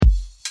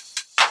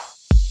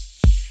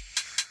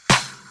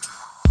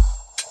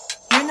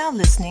now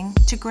listening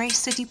to Grace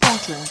City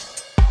Portland.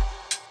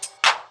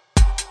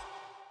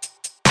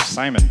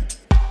 Simon,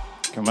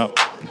 come up.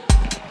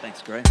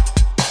 Thanks, Gray.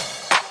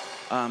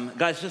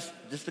 Guys,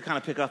 just to kind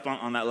of pick up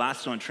on that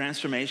last one,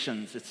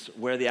 transformations, it's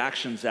where the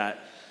action's at.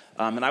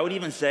 And I would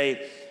even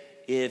say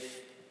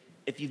if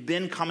you've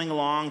been coming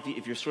along,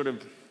 if you're sort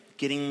of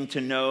getting to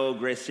know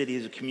Grace City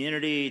as a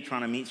community,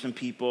 trying to meet some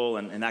people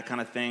and that kind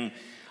of thing,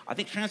 I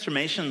think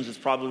transformations is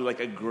probably like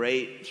a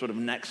great sort of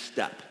next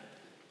step.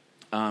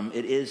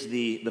 It is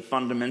the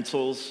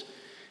fundamentals,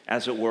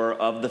 as it were,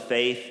 of the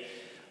faith.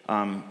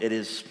 It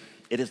is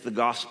the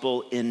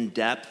gospel in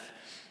depth,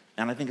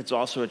 and I think it's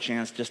also a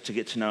chance just to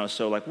get to know.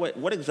 So, like,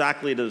 what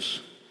exactly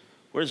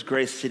where's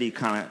Grace City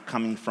kind of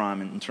coming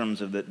from in terms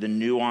of the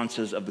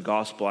nuances of the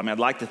gospel? I mean, I'd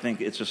like to think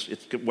it's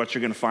what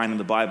you're going to find in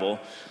the Bible.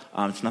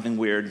 It's nothing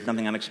weird,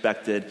 nothing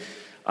unexpected,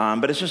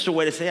 but it's just a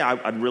way to say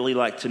I'd really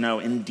like to know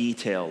in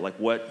detail, like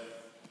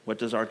what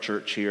does our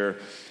church here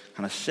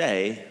kind of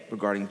say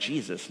regarding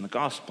Jesus and the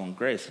gospel and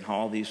grace and how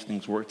all these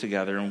things work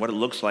together and what it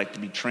looks like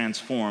to be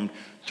transformed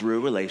through a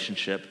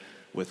relationship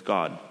with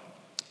God.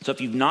 So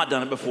if you've not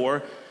done it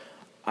before,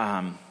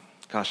 I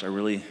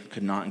really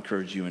could not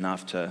encourage you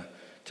enough to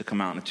come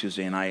out on a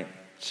Tuesday night,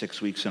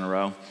 6 weeks in a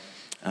row.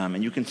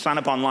 And you can sign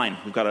up online.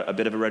 We've got a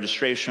bit of a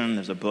registration.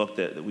 There's a book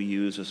that we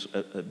use as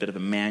a bit of a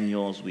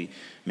manual as we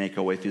make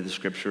our way through the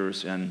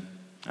scriptures. And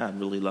I'd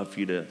really love for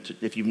you to,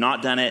 if you've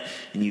not done it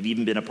and you've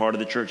even been a part of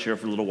the church here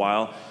for a little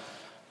while,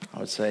 I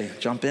would say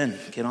jump in,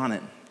 get on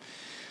it.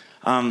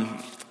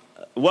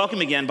 Welcome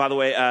again, by the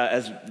way.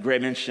 As Gray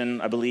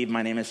mentioned, I believe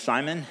my name is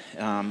Simon,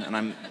 and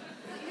I'm...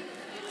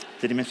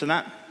 Did he mention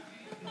that?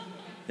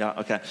 Yeah,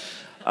 okay.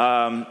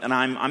 And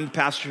I'm the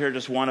pastor here,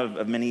 just one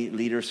of many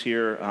leaders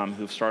here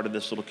who've started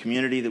this little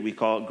community that we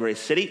call Grace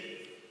City.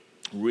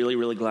 Really,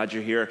 really glad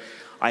you're here.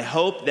 I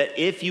hope that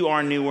if you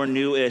are new or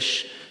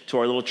new-ish to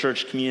our little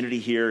church community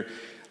here,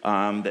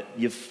 that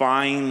you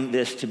find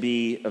this to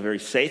be a very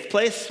safe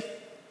place.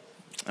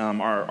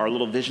 Our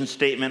little vision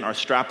statement, our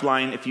strap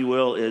line, if you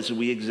will, is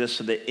we exist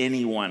so that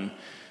anyone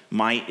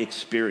might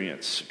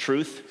experience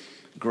truth,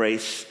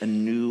 grace,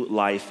 and new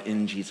life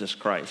in Jesus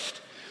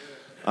Christ.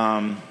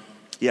 So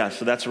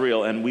that's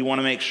real. And we want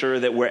to make sure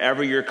that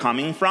wherever you're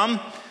coming from,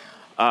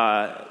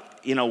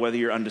 whether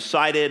you're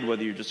undecided,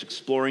 whether you're just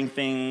exploring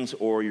things,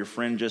 or your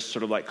friend just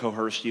sort of like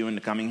coerced you into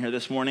coming here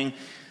this morning,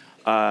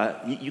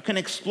 you can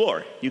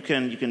explore. You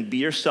can be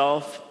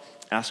yourself,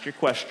 ask your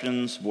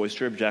questions, voice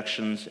your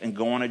objections, and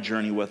go on a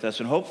journey with us,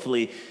 and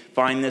hopefully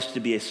find this to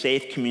be a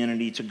safe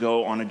community to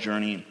go on a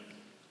journey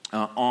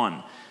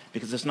on.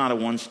 Because it's not a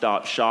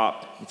one-stop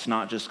shop. It's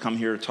not just come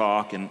here to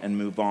talk and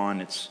move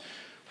on.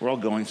 We're all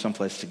going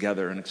someplace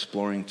together and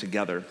exploring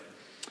together.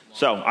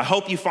 So I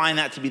hope you find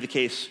that to be the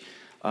case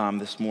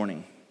this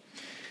morning.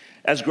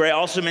 As Gray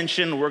also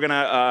mentioned,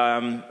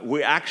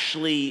 we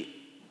actually,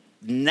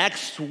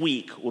 next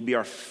week will be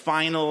our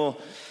final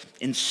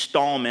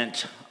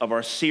installment of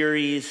our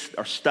series,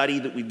 our study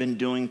that we've been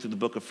doing through the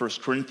book of 1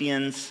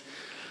 Corinthians.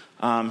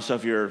 So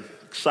if you're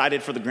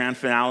excited for the grand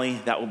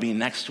finale, that will be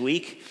next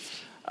week.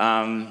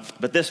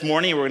 But this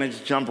morning, we're going to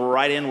just jump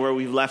right in where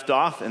we've left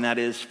off, and that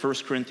is 1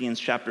 Corinthians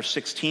chapter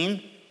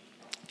 16.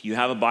 If you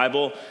have a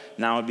Bible,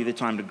 now would be the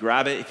time to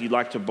grab it. If you'd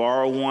like to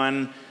borrow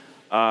one,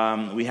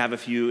 we have a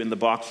few in the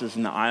boxes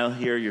in the aisle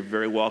here. You're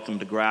very welcome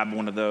to grab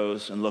one of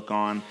those and look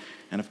on.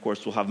 And of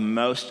course, we'll have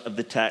most of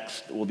the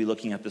text that we'll be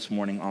looking at this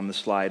morning on the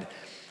slide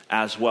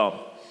as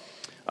well.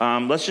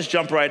 Let's just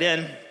jump right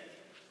in.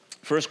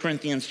 1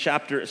 Corinthians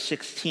chapter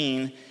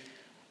 16.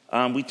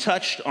 We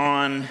touched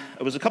on,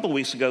 it was a couple of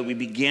weeks ago, we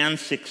began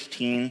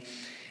 16.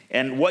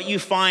 And what you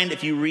find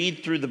if you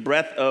read through the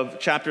breadth of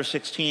chapter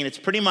 16, it's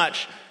pretty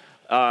much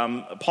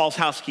Paul's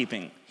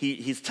housekeeping.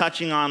 He's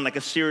touching on like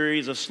a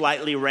series of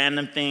slightly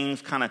random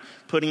things, kind of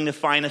putting the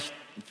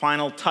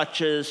final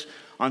touches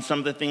on some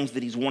of the things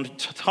that he's wanted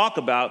to talk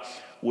about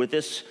with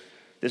this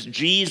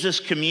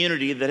Jesus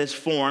community that has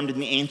formed in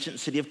the ancient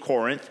city of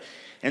Corinth.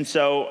 And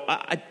so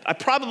I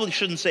probably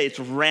shouldn't say it's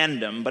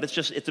random, but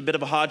it's a bit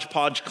of a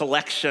hodgepodge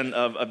collection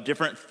of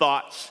different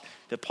thoughts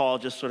that Paul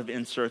just sort of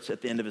inserts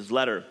at the end of his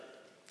letter.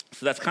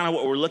 So that's kind of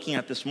what we're looking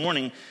at this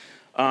morning.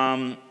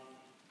 Most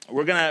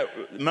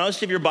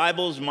of your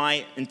Bibles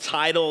might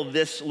entitle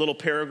this little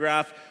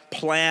paragraph,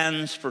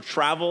 Plans for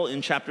Travel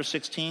in chapter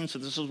 16. So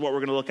this is what we're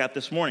going to look at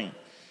this morning.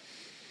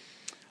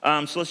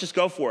 So let's just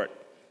go for it.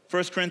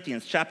 1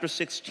 Corinthians chapter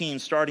 16,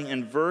 starting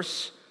in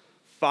verse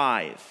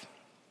 5.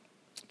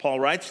 Paul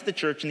writes to the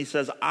church and he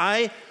says,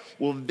 I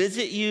will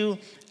visit you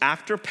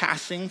after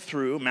passing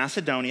through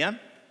Macedonia,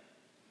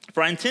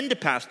 for I intend to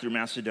pass through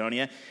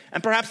Macedonia,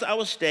 and perhaps I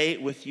will stay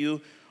with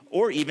you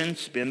or even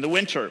spend the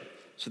winter,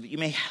 so that you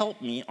may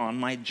help me on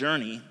my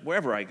journey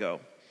wherever I go.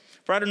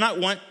 For I do not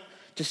want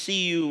to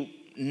see you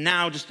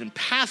now just in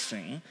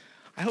passing.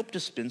 I hope to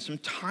spend some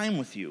time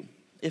with you,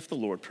 if the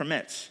Lord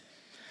permits.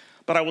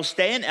 But I will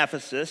stay in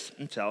Ephesus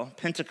until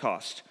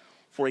Pentecost,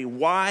 for a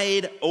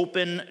wide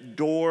open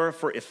door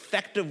for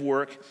effective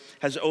work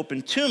has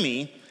opened to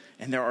me,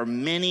 and there are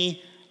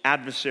many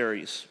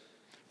adversaries.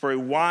 For a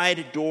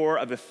wide door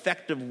of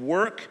effective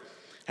work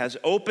has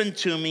opened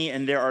to me,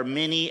 and there are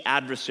many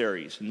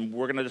adversaries. And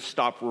we're going to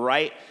stop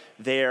right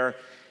there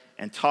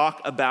and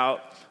talk about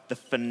the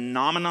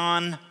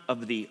phenomenon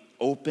of the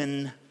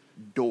open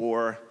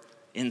door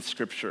in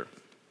Scripture.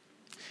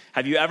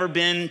 Have you ever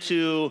been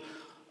to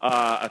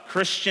a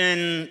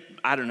Christian,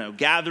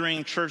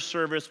 gathering, church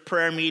service,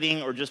 prayer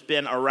meeting, or just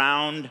been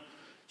around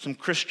some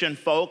Christian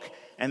folk,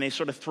 and they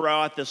sort of throw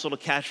out this little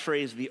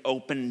catchphrase, the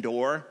open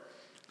door?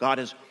 God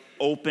has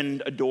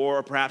opened a door,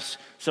 or perhaps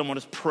someone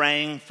is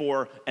praying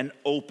for an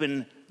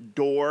open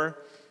door.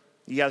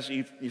 You guys,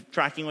 you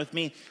tracking with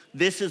me?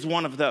 This is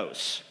one of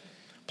those.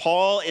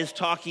 Paul is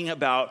talking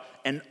about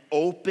an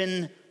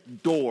open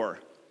door.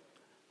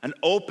 An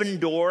open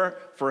door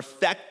for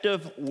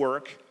effective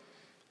work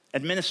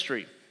and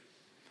ministry.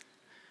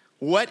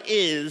 What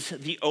is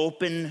the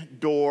open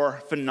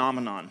door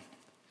phenomenon?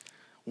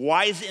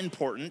 Why is it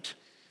important?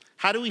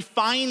 How do we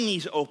find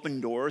these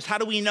open doors? How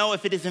do we know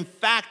if it is in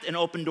fact an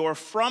open door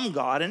from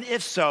God? And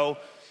if so,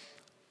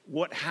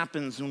 what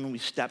happens when we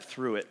step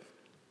through it?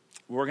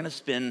 We're going to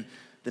spend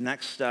the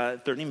next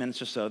 30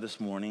 minutes or so this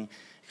morning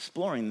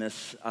exploring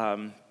this,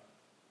 the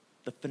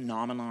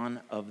phenomenon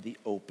of the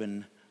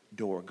open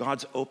door,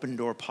 God's open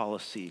door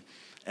policy,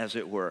 as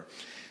it were.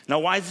 Now,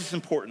 why is this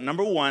important?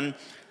 Number one,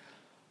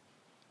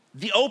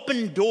 the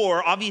open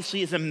door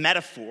obviously is a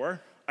metaphor.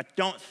 I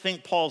don't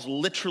think Paul's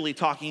literally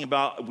talking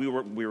about we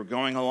were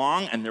going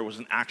along and there was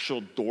an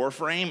actual door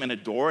frame and a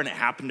door and it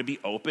happened to be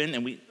open,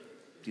 and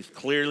he's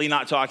clearly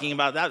not talking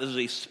about that. This is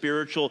a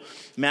spiritual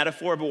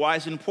metaphor. But why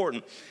is it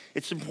important?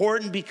 It's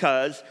important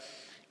because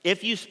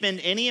if you spend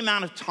any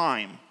amount of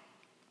time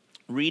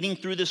reading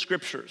through the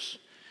Scriptures,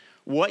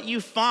 what you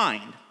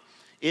find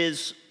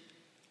is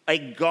a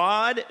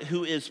God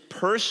who is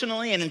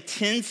personally and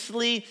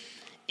intensely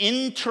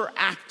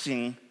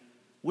interacting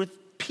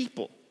with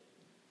people.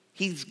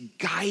 He's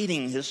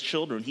guiding his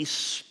children. He's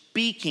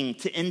speaking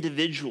to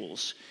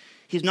individuals.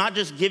 He's not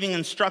just giving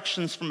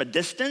instructions from a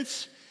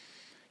distance.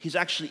 He's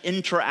actually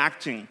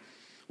interacting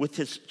with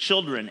his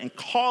children and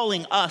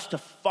calling us to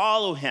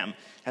follow him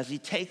as he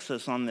takes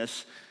us on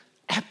this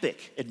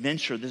epic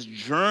adventure, this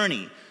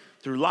journey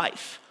through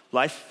life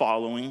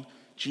following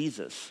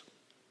Jesus.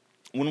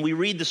 When we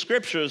read the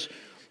Scriptures,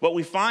 what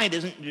we find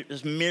isn't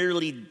just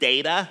merely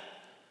data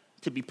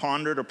to be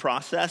pondered or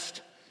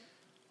processed.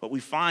 What we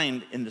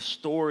find in the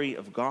story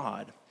of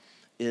God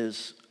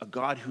is a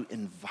God who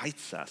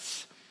invites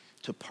us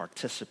to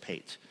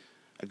participate,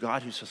 a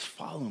God who says,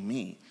 follow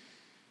me,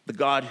 the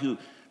God who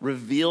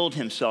revealed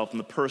himself in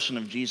the person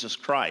of Jesus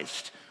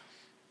Christ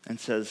and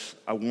says,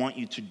 I want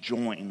you to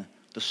join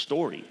the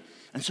story.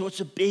 And so it's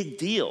a big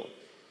deal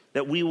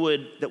that we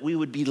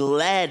would be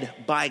led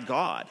by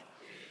God,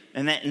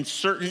 and that in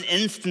certain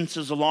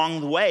instances along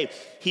the way,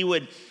 he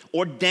would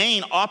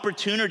ordain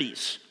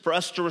opportunities for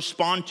us to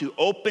respond to,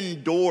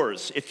 open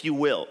doors, if you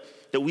will,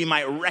 that we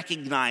might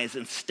recognize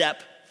and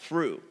step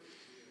through.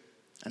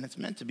 And it's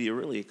meant to be a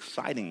really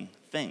exciting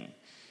thing.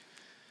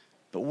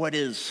 But what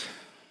is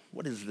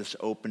this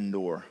open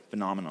door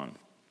phenomenon?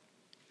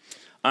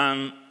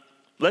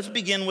 Let's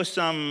begin with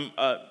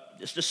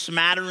just a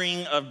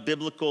smattering of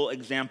biblical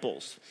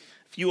examples.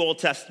 A few Old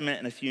Testament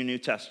and a few New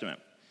Testament.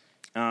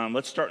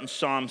 Let's start in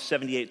Psalm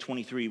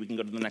 78:23. We can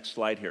go to the next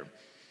slide here.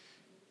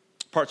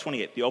 Part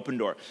 28, the open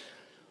door.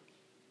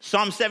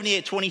 Psalm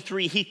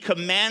 78:23, he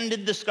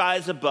commanded the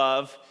skies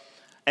above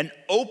and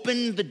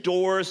opened the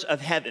doors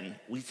of heaven.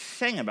 We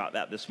sang about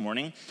that this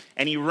morning.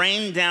 And he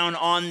rained down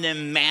on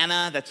them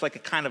manna, that's like a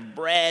kind of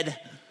bread,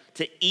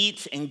 to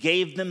eat, and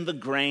gave them the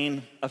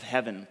grain of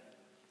heaven.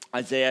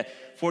 Isaiah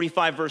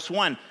 45, verse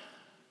 1.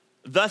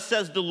 Thus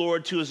says the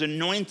Lord to his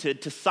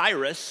anointed, to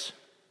Cyrus,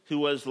 who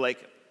was like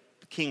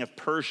the king of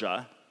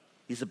Persia.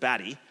 He's a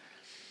baddie.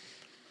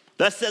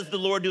 Thus says the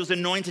Lord who is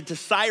anointed, to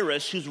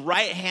Cyrus, whose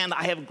right hand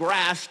I have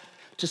grasped,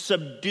 to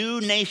subdue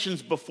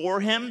nations before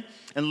him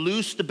and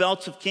loose the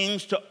belts of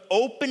kings, to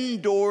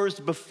open doors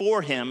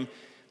before him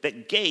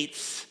that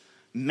gates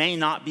may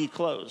not be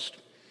closed.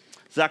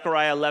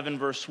 Zechariah 11,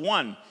 verse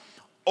 1.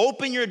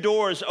 Open your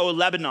doors, O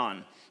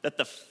Lebanon, that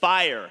the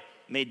fire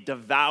may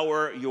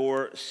devour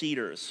your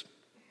cedars.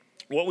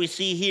 What we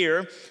see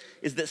here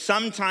is that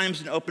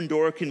sometimes an open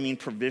door can mean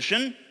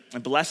provision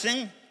and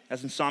blessing,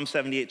 as in Psalm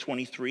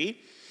 78:23.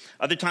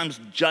 Other times,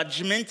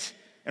 judgment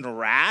and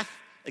wrath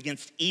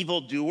against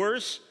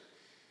evildoers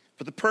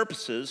for the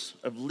purposes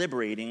of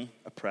liberating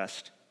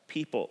oppressed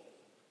people.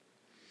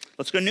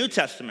 Let's go New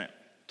Testament,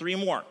 3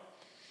 more.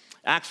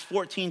 Acts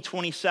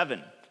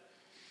 14:27.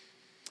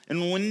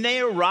 And when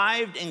they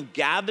arrived and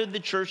gathered the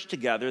church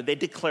together, they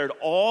declared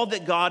all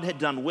that God had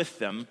done with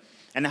them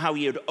and how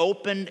he had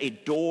opened a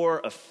door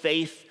of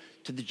faith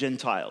to the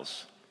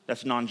Gentiles.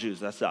 That's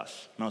non-Jews, that's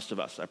us, most of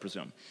us, I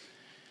presume.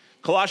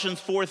 Colossians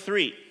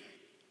 4:3.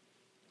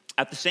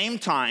 At the same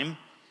time,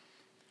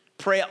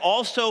 pray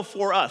also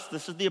for us.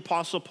 This is the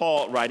Apostle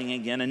Paul writing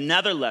again,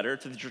 another letter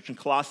to the church in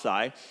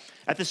Colossae.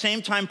 At the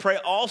same time, pray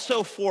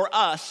also for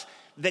us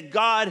that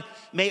God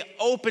may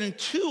open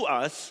to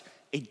us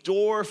a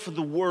door for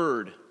the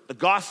word, the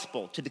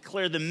gospel, to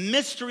declare the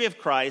mystery of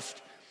Christ,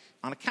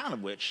 on account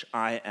of which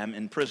I am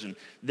in prison.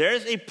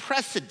 There's a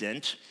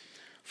precedent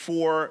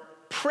for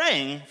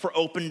praying for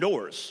open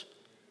doors.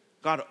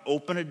 God,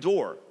 open a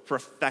door for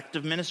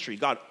effective ministry.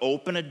 God,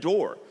 open a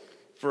door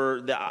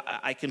for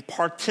I can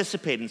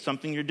participate in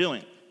something you're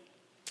doing.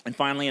 And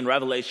finally, in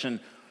Revelation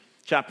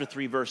chapter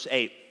 3, verse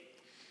 8,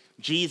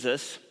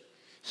 Jesus,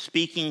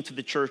 speaking to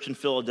the church in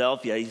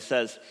Philadelphia, he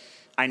says,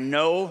 I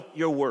know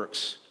your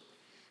works.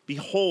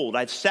 Behold,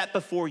 I've set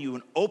before you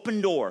an open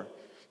door,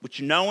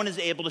 which no one is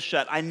able to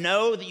shut. I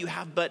know that you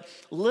have but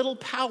little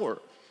power,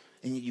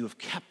 and yet you have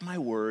kept my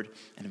word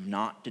and have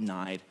not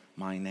denied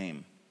my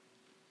name.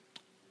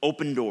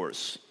 Open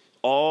doors,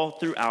 all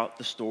throughout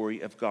the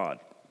story of God.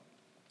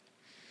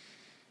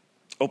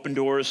 Open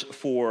doors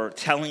for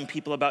telling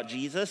people about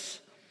Jesus.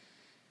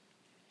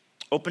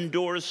 Open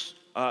doors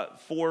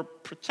for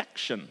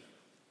protection.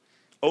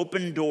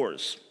 Open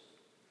doors.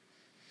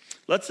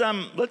 Let's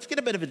get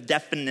a bit of a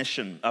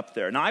definition up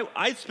there. Now,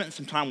 I spent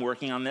some time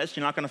working on this.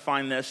 You're not going to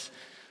find this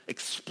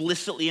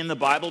explicitly in the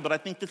Bible, but I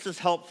think this is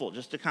helpful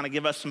just to kind of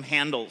give us some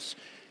handles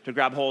to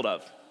grab hold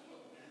of.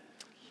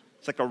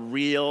 It's like a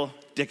real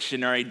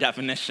dictionary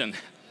definition.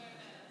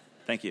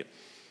 Thank you.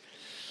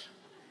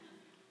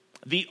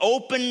 The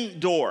open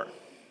door,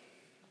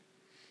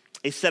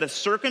 a set of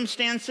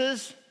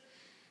circumstances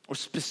or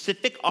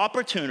specific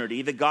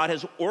opportunity that God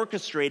has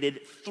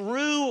orchestrated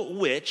through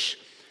which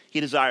he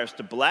desires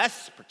to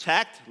bless,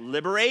 protect,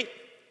 liberate,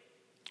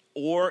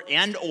 or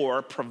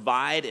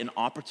provide an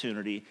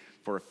opportunity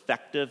for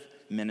effective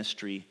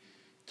ministry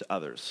to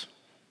others.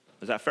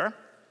 Is that fair?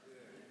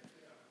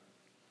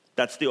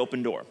 That's the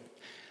open door.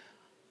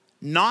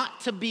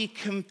 Not to be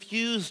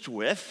confused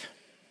with,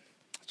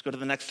 let's go to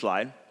the next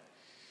slide,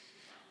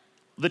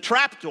 the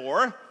trap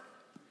door,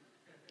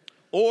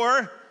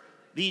 or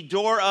the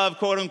door of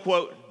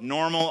quote-unquote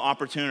normal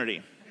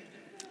opportunity.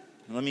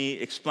 Let me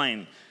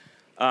explain.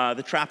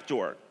 The trap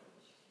door.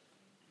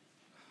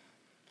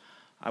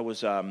 I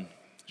was,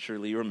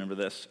 surely you remember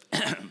this.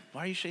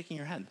 Why are you shaking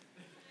your head?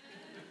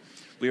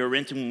 We were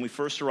renting when we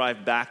first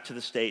arrived back to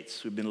the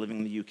States. We've been living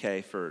in the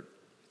UK for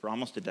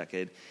almost a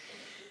decade.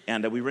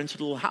 And we rented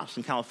a little house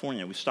in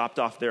California. We stopped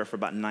off there for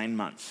about 9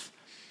 months.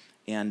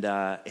 And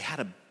it had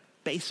a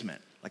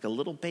basement, like a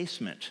little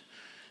basement.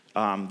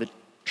 The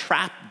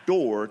trap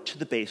door to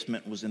the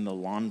basement was in the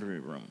laundry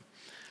room.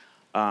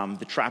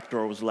 The trap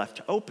door was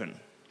left open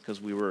because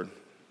we were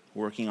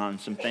working on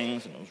some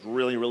things, and it was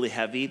really, really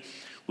heavy.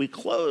 We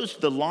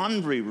closed the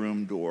laundry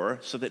room door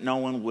so that no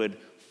one would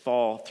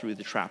fall through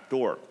the trap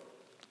door,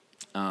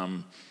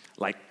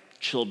 like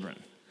children.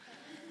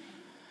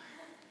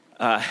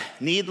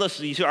 Needless,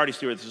 you already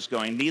see where this is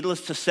going.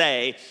 Needless to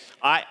say,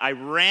 I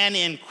ran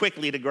in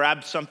quickly to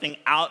grab something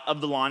out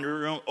of the laundry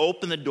room,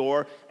 open the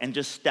door, and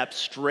just stepped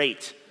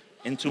straight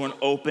into an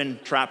open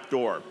trap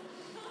door.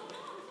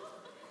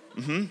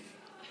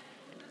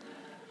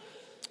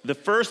 The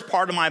first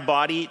part of my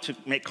body to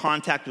make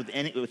contact with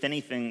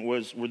anything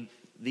was with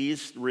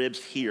these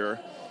ribs here.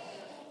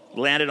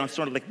 Landed on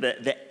sort of like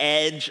the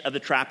edge of the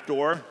trap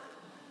door,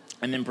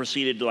 and then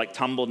proceeded to like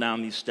tumble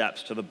down these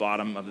steps to the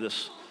bottom of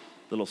this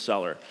little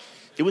cellar.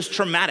 It was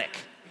traumatic.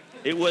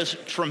 It was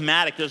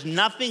traumatic. There's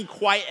nothing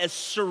quite as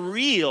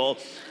surreal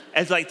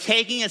as like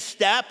taking a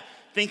step,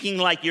 thinking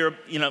like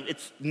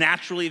it's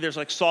naturally there's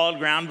like solid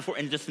ground before,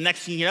 and just the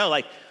next thing you know,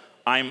 like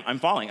I'm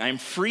falling. I'm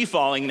free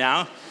falling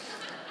now.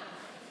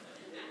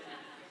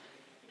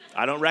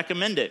 I don't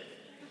recommend it.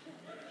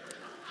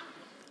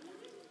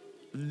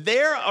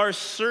 There are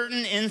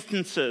certain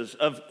instances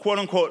of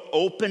quote-unquote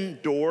open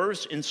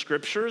doors in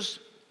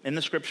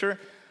the scripture,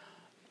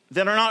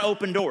 that are not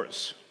open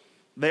doors.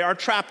 They are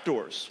trap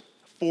doors.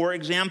 For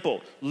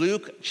example,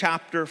 Luke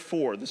chapter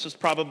 4. This is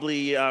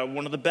probably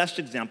one of the best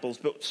examples,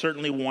 but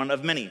certainly one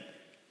of many.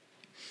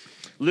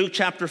 Luke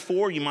chapter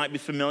 4, you might be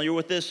familiar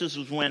with this. This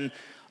was when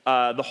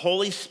the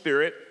Holy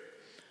Spirit,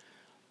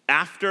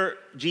 after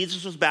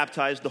Jesus was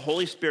baptized, the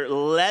Holy Spirit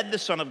led the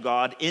Son of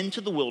God into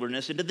the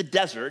wilderness, into the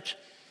desert,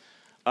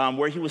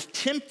 where he was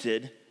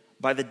tempted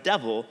by the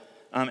devil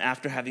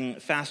after having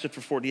fasted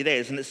for 40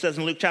 days. And it says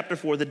in Luke chapter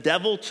 4, the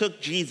devil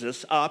took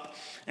Jesus up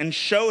and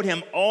showed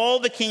him all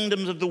the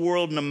kingdoms of the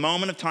world in a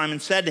moment of time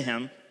and said to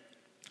him,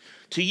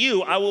 to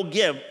you I will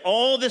give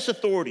all this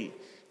authority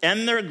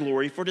and their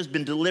glory, for it has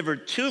been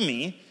delivered to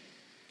me,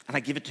 and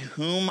I give it to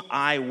whom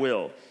I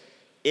will.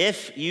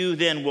 If you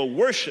then will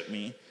worship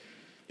me,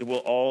 it will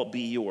all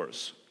be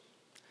yours.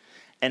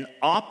 An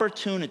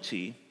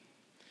opportunity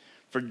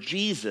for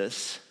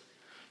Jesus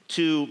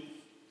to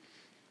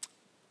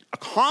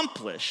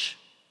accomplish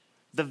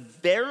the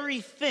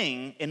very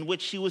thing in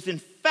which he was in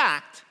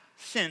fact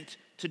sent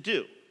to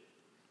do.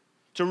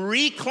 To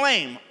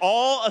reclaim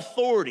all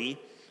authority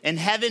in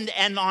heaven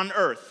and on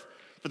earth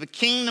for the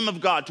kingdom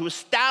of God, to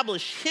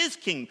establish his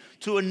kingdom,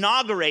 to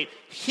inaugurate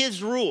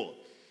his rule.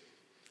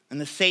 And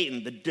the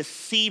Satan, the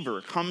deceiver,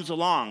 comes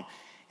along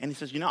and he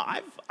says,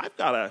 I've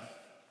got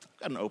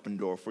an open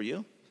door for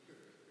you.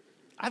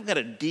 I've got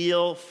a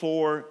deal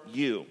for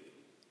you.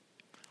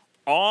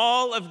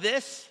 All of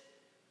this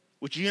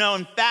which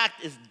in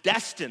fact is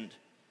destined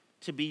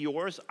to be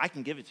yours, I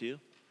can give it to you.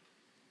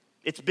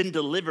 It's been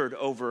delivered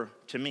over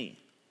to me.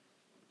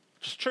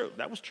 It's true.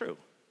 That was true.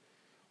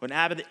 When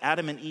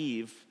Adam and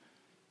Eve,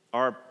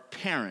 our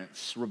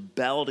parents,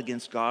 rebelled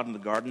against God in the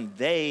garden,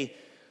 they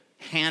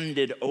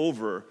handed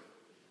over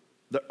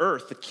the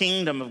earth, the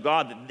kingdom of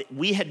God that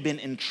we had been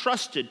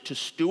entrusted to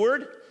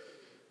steward.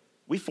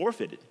 We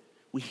forfeited.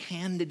 We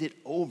handed it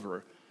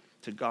over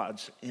to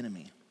God's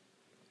enemy.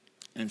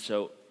 And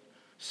so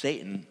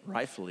Satan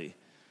rightfully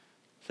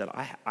said,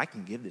 I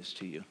can give this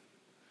to you.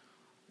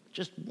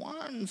 Just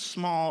one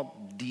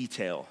small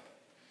detail,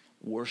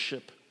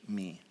 worship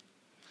me.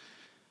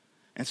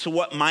 And so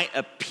what might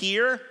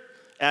appear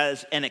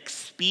as an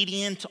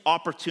expedient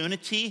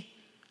opportunity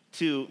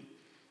to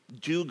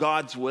do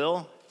God's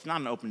will, it's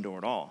not an open door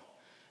at all.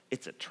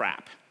 It's a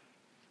trap.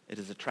 It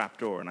is a trap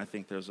door, and I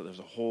think there's a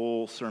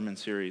whole sermon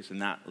series in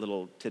that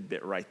little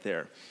tidbit right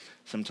there.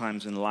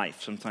 Sometimes in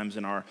life, sometimes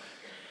in our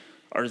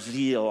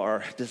zeal,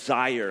 our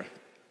desire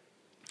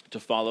to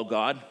follow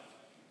God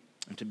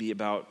and to be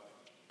about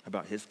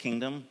his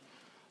kingdom,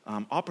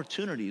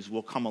 opportunities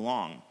will come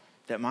along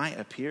that might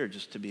appear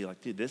just to be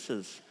like, dude, this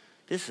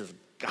has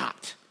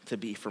got to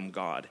be from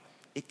God.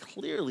 It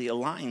clearly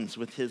aligns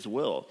with his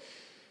will.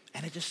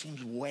 And it just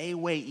seems way,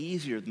 way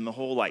easier than the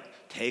whole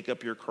take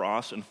up your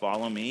cross and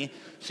follow me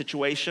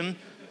situation.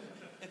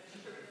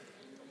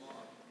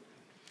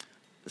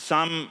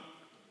 Some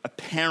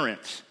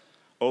apparent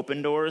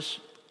open doors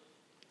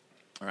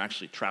are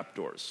actually trap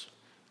doors.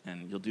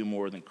 And you'll do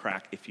more than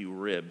crack a few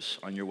ribs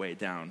on your way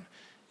down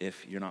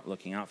if you're not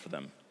looking out for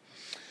them.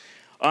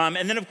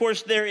 And then, of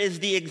course, there is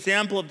the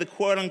example of the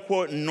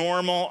quote-unquote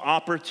normal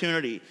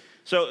opportunity.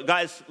 So,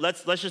 guys,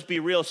 let's just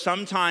be real.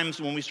 Sometimes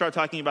when we start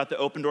talking about the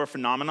open door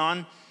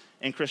phenomenon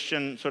in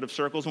Christian sort of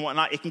circles and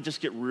whatnot, it can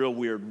just get real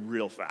weird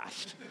real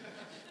fast.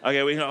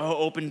 Okay, we know,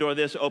 open door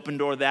this, open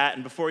door that,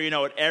 and before you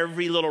know it,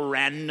 every little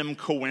random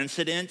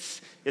coincidence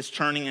is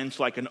turning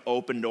into an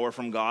open door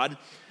from God.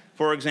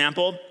 For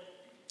example,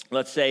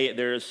 let's say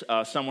there's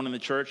someone in the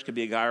church, could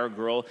be a guy or a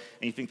girl,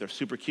 and you think they're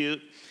super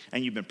cute,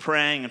 and you've been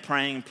praying and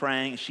praying and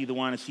praying. Is she the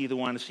one? Is he the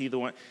one? Is he the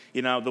one?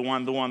 The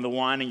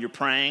one, and you're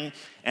praying.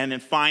 And then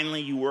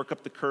finally you work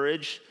up the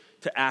courage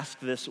to ask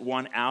this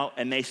one out,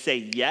 and they say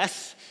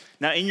yes.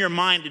 Now, in your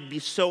mind, it'd be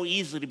so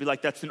easy to be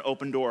like, that's an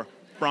open door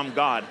from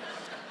God.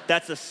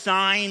 That's a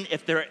sign,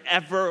 if there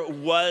ever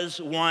was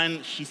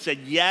one. She said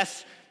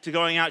yes to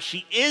going out.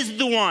 She is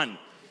the one.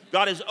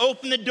 God has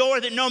opened the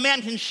door that no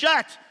man can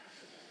shut.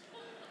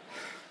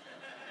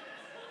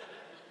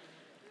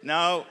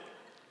 No,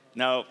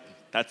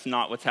 that's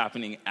not what's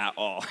happening at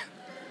all.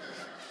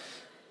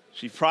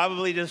 She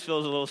probably just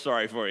feels a little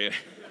sorry for you.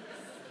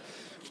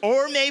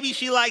 Or maybe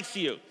she likes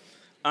you.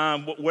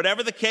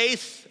 Whatever the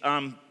case,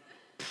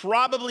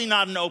 probably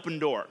not an open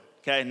door,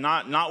 okay?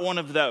 Not one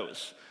of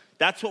those.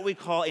 That's what we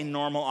call a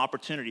normal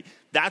opportunity.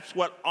 That's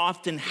what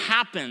often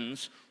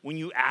happens when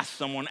you ask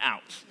someone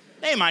out.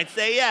 They might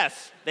say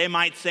yes. They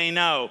might say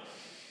no.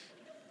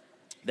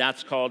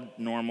 That's called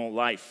normal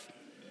life.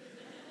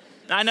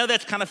 Now, I know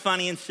that's kind of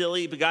funny and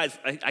silly, but guys,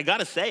 I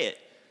gotta say it.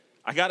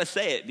 I gotta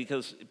say it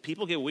because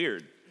people get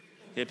weird.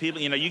 Okay,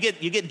 people, you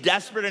get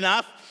desperate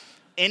enough,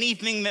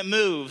 anything that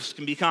moves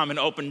can become an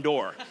open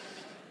door.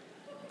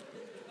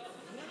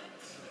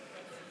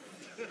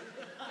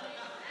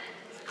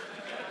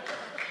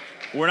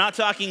 We're not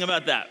talking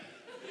about that.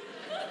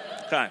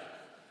 Okay.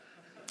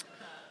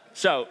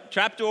 So,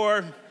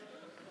 trapdoor,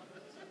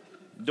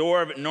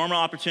 door of normal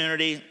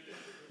opportunity.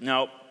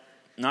 No,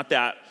 not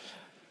that.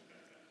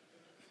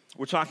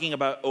 We're talking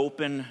about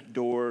open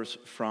doors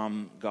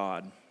from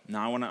God.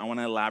 Now, I want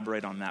to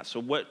elaborate on that. So,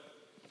 what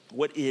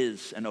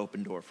is an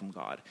open door from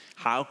God?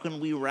 How can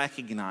we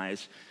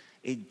recognize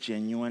a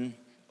genuine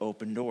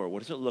open door? What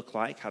does it look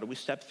like? How do we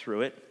step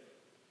through it?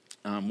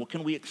 What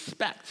can we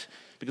expect?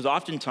 Because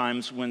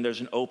oftentimes when there's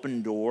an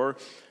open door,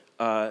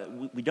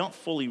 we don't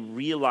fully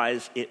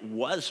realize it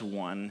was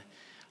one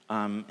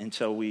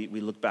until we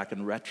look back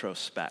in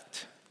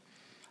retrospect.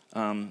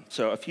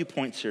 So a few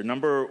points here.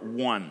 Number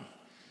one,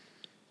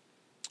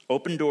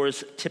 open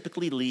doors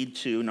typically lead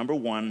to, number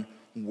one,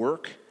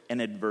 work and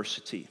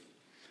adversity.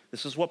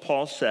 This is what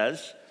Paul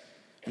says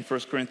in 1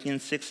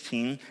 Corinthians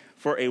 16.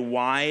 For a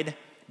wide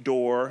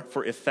door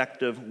for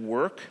effective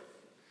work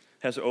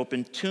has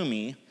opened to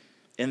me,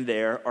 and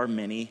there are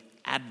many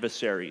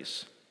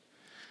adversaries.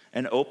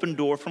 An open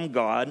door from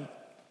God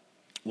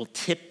will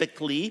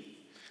typically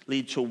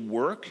lead to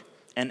work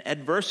and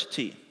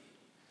adversity.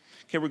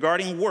 Okay,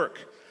 regarding work,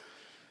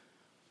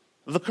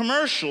 the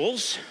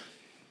commercials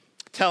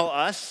tell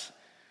us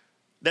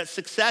that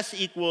success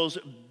equals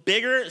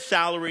bigger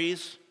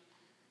salaries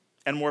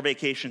and more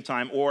vacation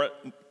time, or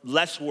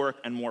less work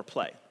and more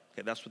play.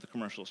 Okay, that's what the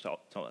commercials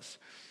tell us.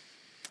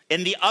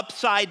 In the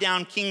upside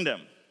down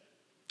kingdom,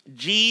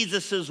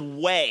 Jesus'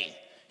 way,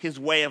 his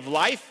way of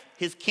life,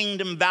 his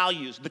kingdom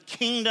values, the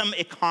kingdom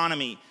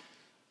economy,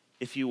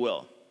 if you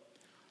will,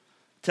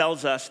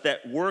 tells us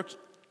that work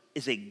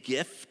is a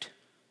gift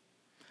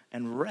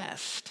and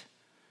rest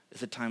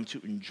is a time to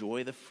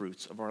enjoy the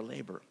fruits of our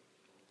labor.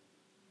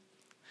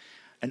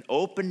 An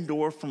open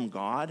door from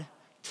God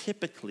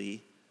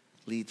typically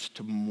leads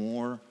to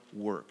more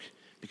work,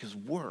 because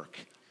work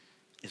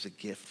is a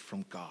gift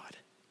from God.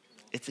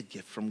 It's a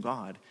gift from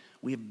God.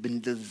 We have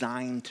been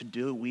designed to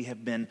do, we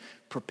have been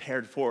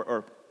prepared for,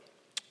 or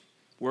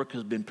work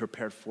has been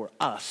prepared for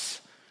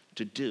us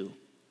to do.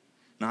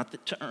 Not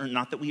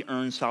that we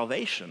earn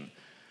salvation,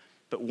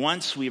 but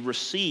once we've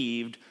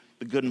received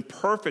the good and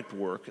perfect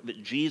work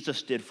that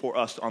Jesus did for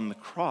us on the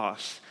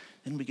cross,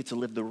 then we get to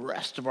live the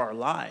rest of our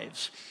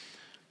lives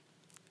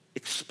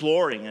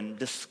exploring and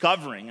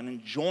discovering and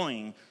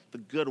enjoying the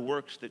good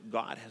works that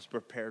God has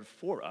prepared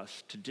for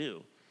us to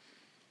do.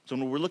 So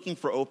when we're looking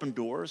for open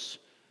doors,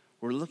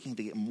 we're looking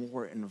to get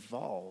more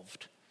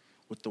involved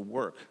with the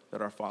work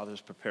that our Father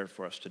has prepared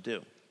for us to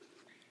do.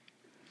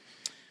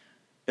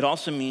 It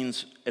also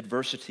means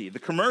adversity. The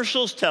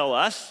commercials tell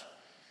us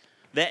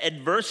that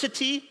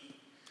adversity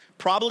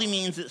probably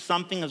means that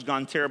something has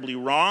gone terribly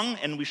wrong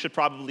and we should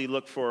probably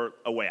look for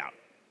a way out.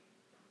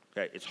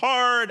 Okay, it's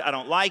hard, I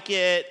don't like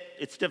it,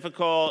 it's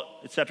difficult,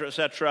 etc.,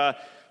 etc.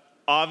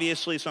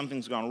 Obviously,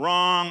 something's gone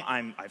wrong.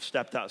 I've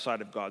stepped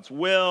outside of God's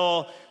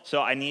will,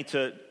 so I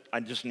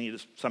just need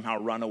to somehow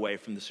run away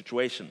from the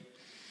situation.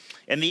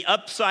 In the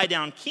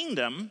upside-down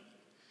kingdom,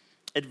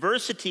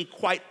 adversity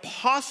quite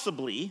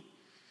possibly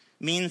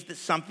means that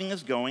something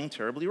is going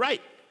terribly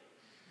right,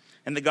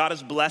 and that God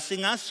is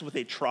blessing us with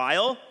a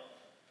trial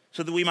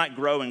so that we might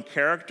grow in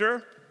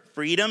character,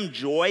 freedom,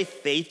 joy,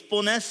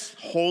 faithfulness,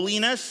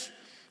 holiness,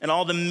 and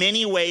all the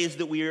many ways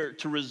that we are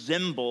to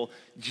resemble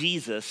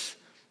Jesus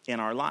in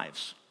our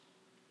lives.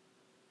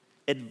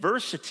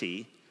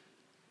 Adversity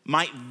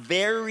might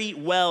very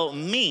well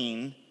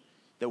mean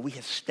that we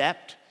have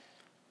stepped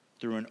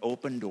through an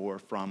open door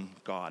from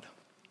God.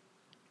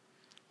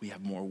 We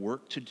have more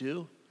work to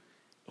do,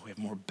 we have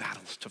more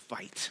battles to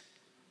fight.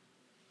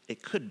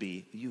 It could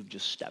be you've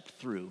just stepped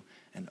through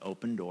an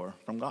open door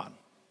from God.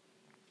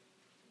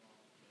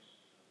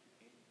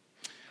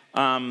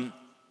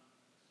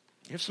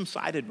 Here's some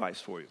side advice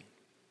for you.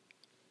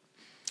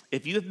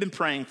 If you have been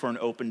praying for an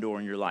open door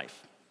in your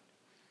life,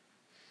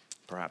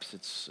 perhaps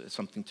it's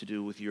something to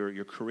do with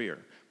your career.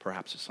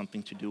 Perhaps it's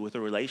something to do with a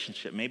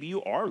relationship. Maybe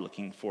you are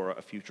looking for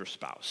a future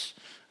spouse,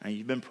 and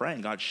you've been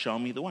praying, God, show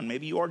me the one.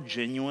 Maybe you are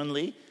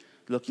genuinely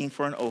looking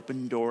for an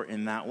open door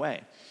in that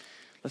way.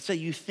 Let's say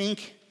you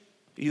think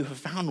you have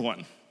found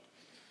one,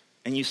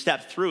 and you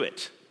step through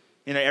it.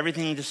 You know,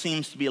 everything just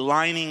seems to be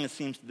aligning. It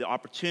seems to be the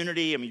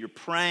opportunity. I mean, you're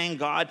praying,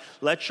 God,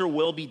 let your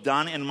will be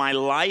done in my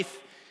life.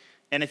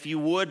 And if you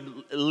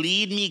would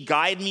lead me,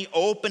 guide me,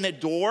 open a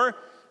door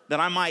that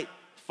I might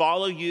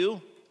follow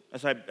you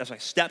as I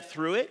step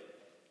through it.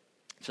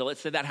 So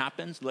let's say that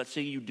happens. Let's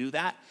say you do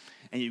that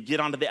and you get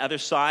onto the other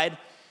side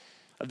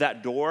of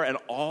that door, and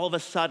all of a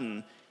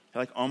sudden,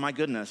 you're like, oh my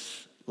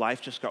goodness,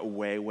 life just got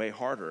way, way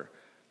harder.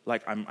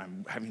 Like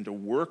I'm having to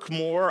work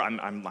more.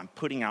 I'm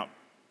putting out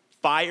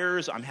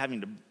fires. I'm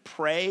having to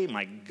pray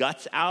my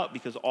guts out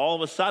because all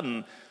of a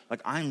sudden, like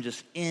I'm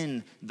just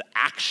in the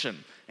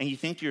action. And you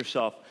think to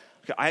yourself,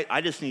 okay, I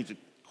just need to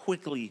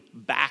quickly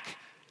back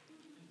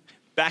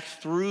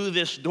through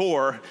this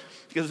door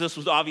because this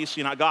was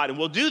obviously not God. And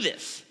we'll do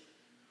this.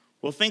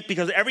 We'll think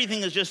because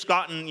everything has just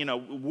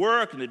gotten,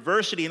 work and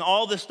adversity and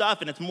all this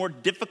stuff, and it's more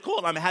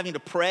difficult. I'm having to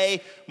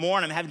pray more,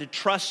 and I'm having to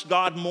trust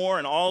God more,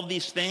 and all of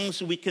these things.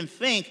 So we can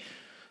think,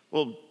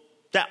 well,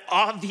 that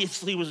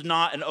obviously was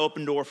not an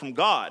open door from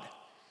God.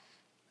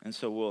 And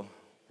so we'll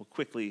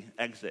quickly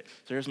exit.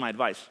 So here's my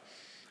advice.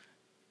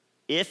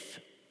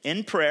 If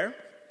in prayer,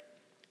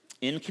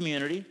 in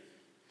community,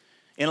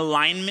 in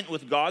alignment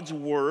with God's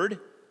word,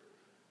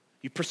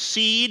 you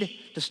proceed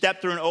to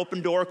step through an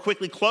open door,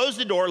 quickly close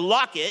the door,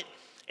 lock it,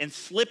 and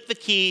slip the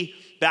key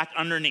back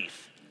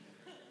underneath.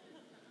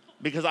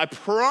 Because I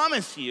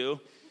promise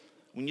you,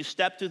 when you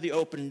step through the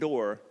open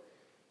door,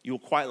 you will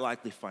quite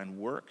likely find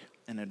work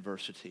and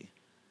adversity.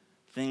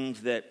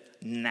 Things that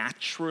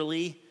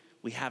naturally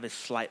we have a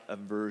slight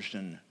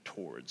aversion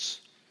towards.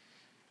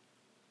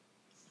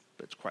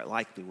 But it's quite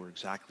likely we're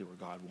exactly where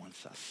God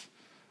wants us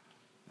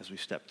as we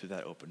step through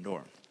that open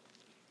door.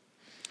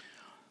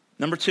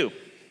 Number 2,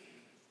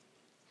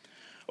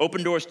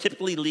 open doors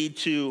typically lead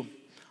to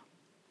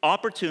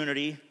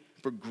opportunity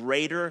for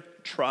greater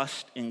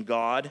trust in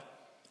God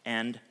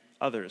and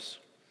others.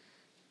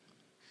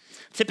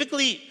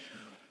 Typically,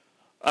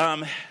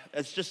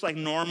 it's just like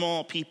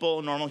normal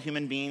people, normal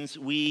human beings,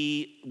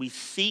 we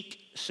seek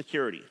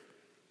security.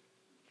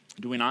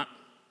 Do we not?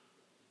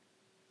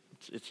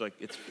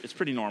 It's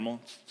pretty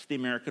normal. It's the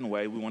American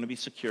way. We want to be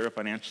secure,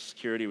 financial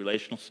security,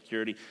 relational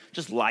security,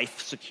 just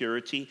life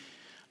security.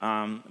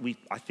 I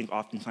think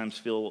oftentimes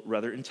feel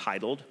rather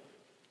entitled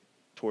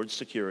towards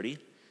security.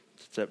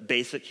 It's a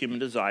basic human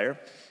desire.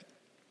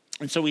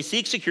 And so we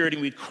seek security,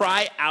 we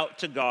cry out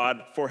to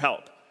God for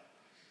help.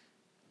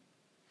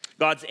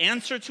 God's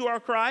answer to our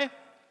cry,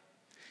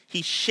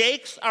 he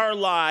shakes our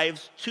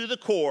lives to the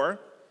core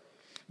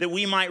that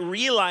we might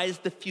realize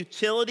the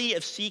futility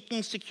of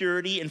seeking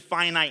security in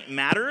finite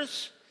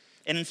matters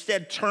and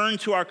instead turn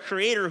to our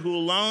Creator, who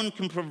alone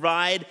can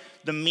provide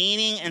the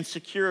meaning and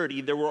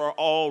security that we're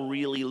all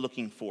really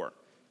looking for.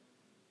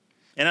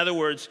 In other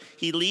words,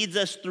 he leads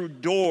us through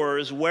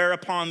doors where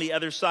upon the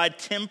other side,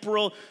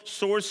 temporal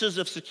sources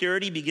of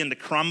security begin to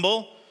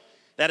crumble.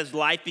 That is,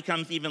 life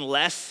becomes even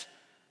less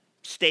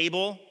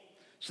stable,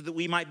 so that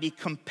we might be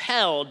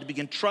compelled to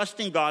begin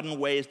trusting God in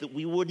ways that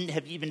we wouldn't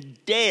have even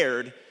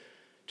dared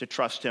to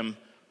trust him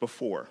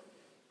before.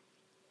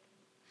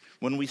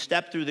 When we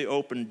step through the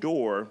open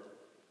door,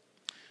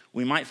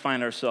 we might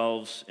find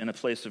ourselves in a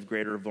place of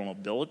greater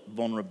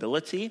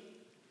vulnerability,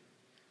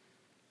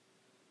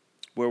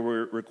 where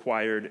we're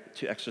required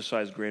to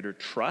exercise greater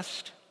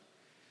trust,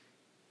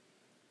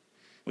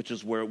 which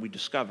is where we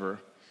discover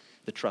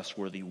the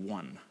trustworthy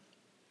one.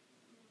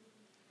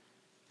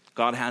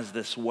 God has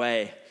this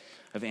way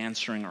of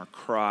answering our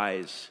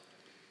cries,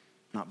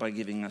 not by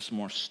giving us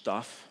more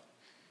stuff,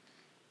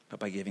 but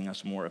by giving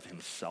us more of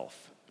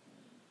himself.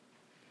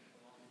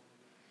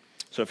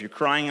 So if you're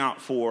crying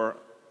out for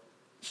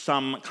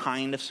some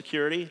kind of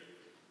security,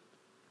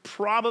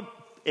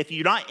 if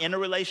you're not in a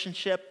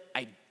relationship,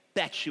 I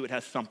bet you it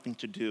has something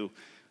to do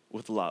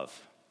with love.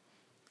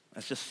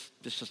 It's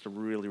just a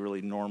really,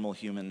 really normal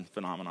human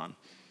phenomenon.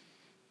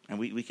 And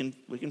we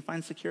can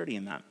find security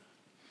in that.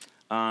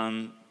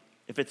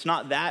 If it's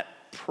not that,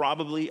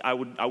 probably I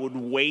would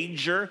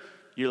wager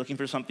you're looking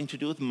for something to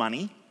do with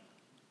money.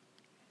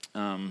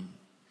 I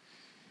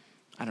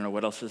don't know,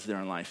 what else is there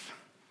in life?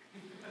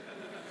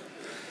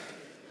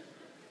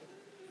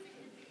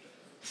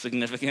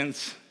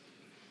 Significance.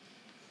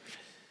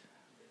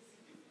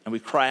 And we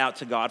cry out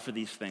to God for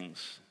these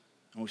things.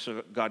 And we say,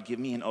 God, give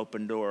me an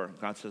open door.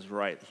 God says,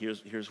 right,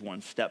 here's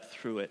one. Step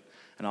through it.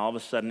 And all of a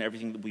sudden,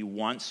 everything that we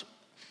once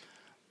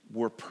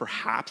were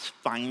perhaps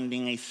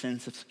finding a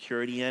sense of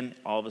security in,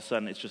 all of a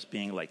sudden it's just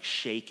being like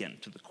shaken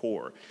to the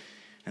core.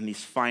 And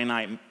these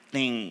finite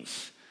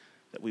things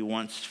that we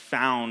once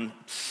found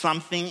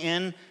something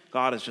in,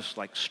 God is just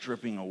like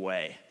stripping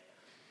away.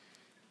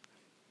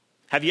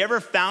 Have you ever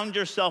found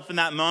yourself in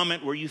that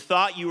moment where you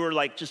thought you were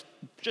like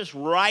just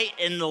right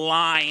in the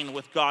line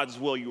with God's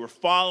will? You were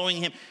following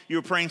him. You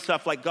were praying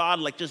stuff like, God,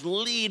 like just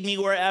lead me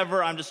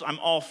wherever. I'm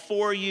all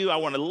for you. I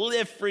want to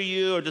live for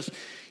you. Or just,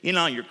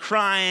 you're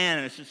crying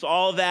and it's just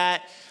all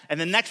that. And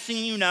the next thing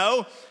you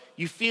know,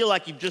 you feel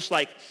like you've just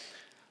like,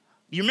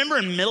 you remember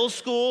in middle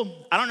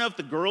school, I don't know if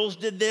the girls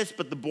did this,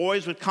 but the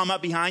boys would come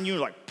up behind you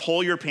and like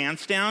pull your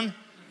pants down. You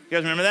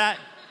guys remember that?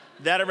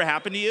 Did that ever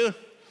happen to you?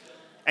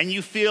 And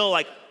you feel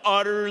like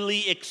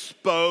utterly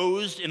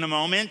exposed in a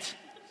moment.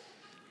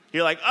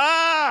 You're like,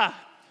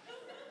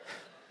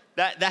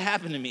 That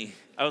happened to me.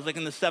 I was like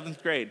in the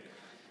 7th grade.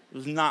 It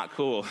was not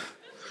cool.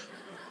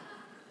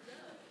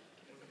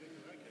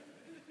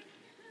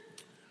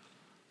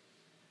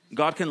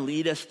 God can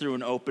lead us through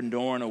an open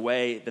door in a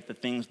way that the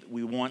things that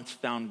we once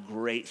found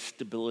great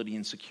stability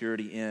and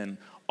security in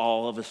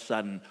all of a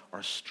sudden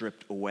are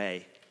stripped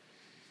away.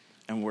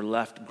 And we're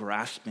left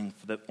grasping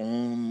for the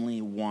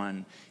only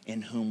one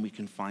in whom we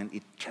can find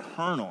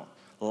eternal,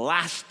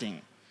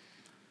 lasting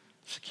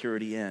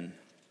security in,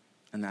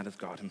 and that is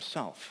God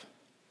himself.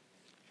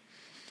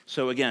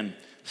 So again,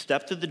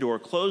 step to the door,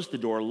 close the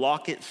door,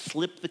 lock it,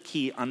 slip the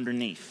key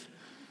underneath,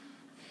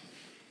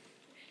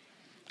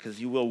 because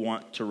you will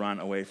want to run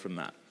away from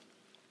that.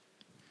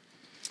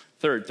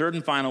 Third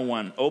and final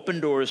one, open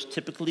doors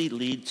typically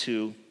lead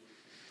to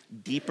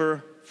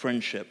deeper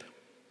friendship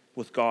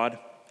with God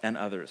and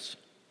others.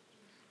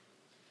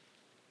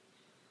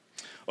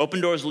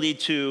 Open doors lead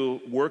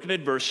to work in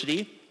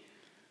adversity,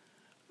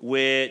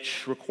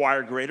 which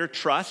require greater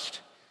trust,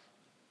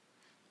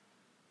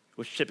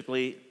 which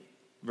typically,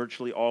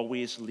 virtually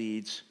always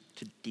leads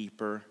to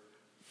deeper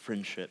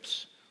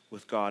friendships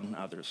with God and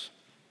others.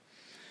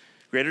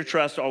 Greater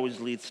trust always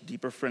leads to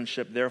deeper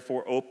friendship.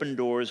 Therefore, open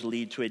doors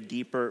lead to a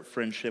deeper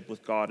friendship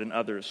with God and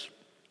others.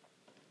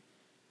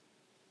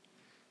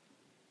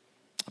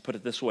 I'll put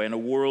it this way. In a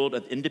world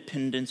of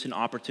independence and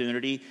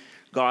opportunity,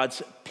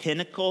 God's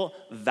pinnacle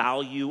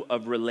value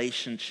of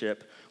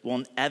relationship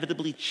will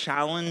inevitably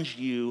challenge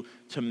you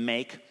to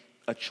make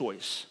a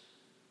choice.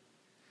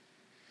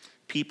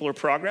 People or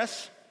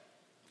progress,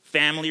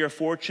 family or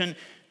fortune,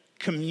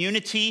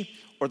 community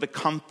or the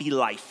comfy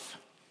life.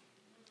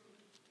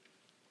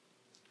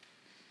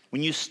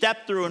 When you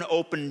step through an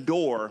open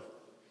door,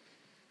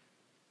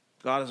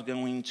 God is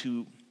going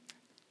to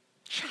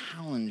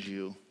challenge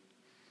you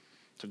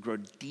to grow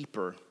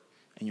deeper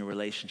in your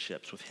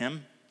relationships with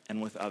him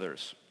and with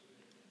others.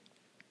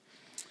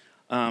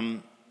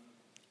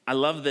 I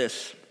love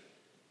this.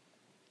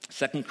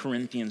 2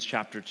 Corinthians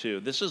chapter 2.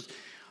 This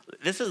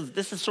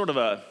is sort of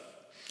a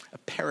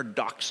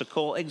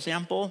paradoxical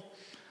example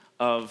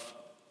of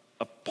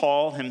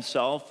Paul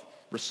himself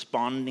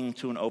responding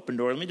to an open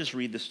door. Let me just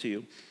read this to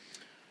you.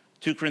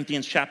 2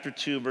 Corinthians chapter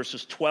 2,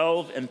 verses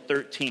 12 and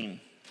 13.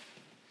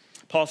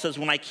 Paul says,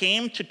 when I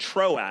came to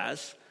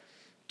Troas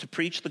to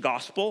preach the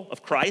gospel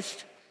of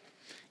Christ,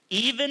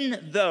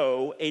 even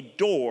though a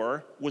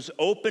door was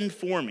opened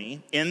for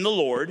me in the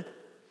Lord,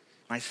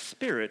 my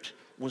spirit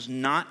was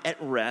not at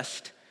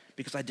rest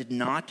because I did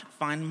not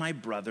find my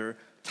brother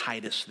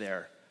Titus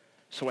there.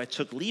 So I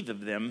took leave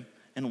of them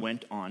and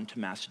went on to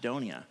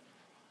Macedonia.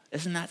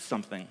 Isn't that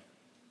something?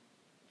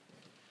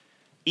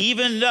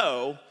 Even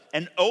though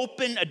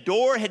a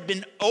door had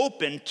been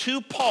opened to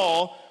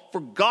Paul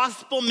for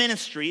gospel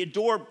ministry, a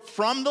door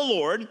from the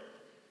Lord.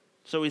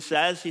 So he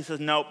says,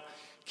 nope,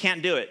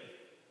 can't do it.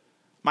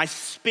 My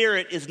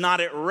spirit is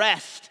not at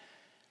rest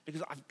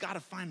because I've got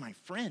to find my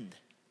friend.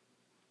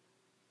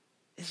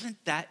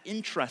 Isn't that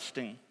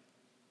interesting?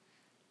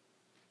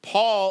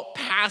 Paul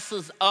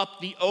passes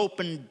up the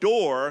open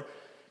door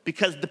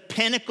because the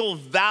pinnacle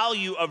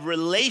value of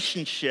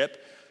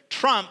relationship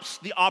trumps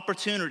the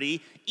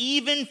opportunity,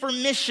 even for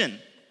mission.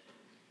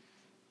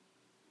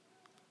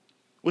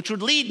 Which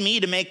would lead me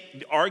to make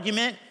the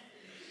argument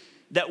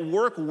that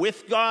work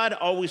with God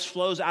always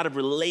flows out of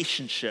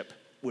relationship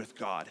with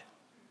God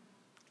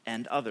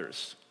and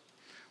others.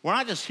 We're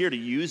not just here to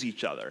use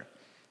each other,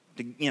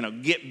 to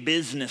get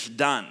business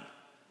done.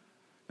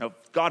 Now,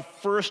 God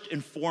first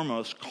and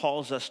foremost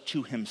calls us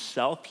to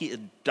himself. He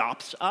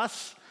adopts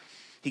us.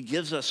 He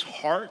gives us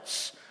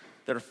hearts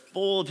that are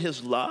full of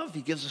his love.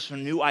 He gives us a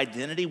new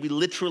identity. We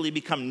literally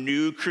become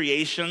new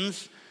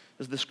creations,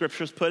 as the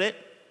scriptures put it.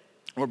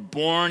 We're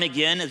born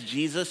again, as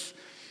Jesus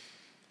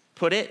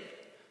put it.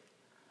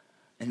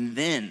 And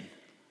then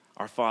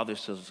our Father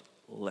says,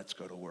 let's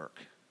go to work.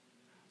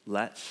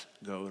 Let's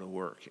go to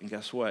work. And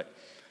guess what?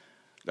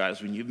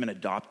 Guys, when you've been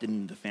adopted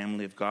into the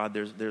family of God,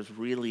 there's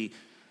really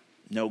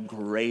no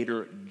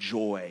greater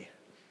joy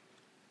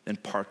than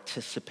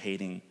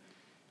participating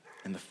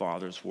in the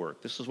Father's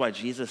work. This is why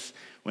Jesus,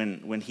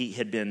 when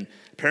he'd been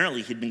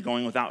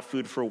going without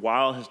food for a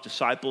while, his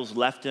disciples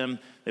left him.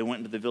 They went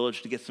into the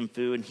village to get some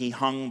food, and he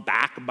hung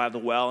back by the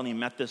well, and he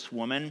met this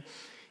woman,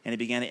 and he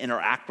began to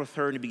interact with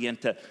her, and he began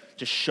to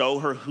show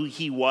her who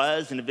he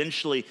was, and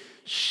eventually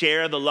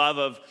share the love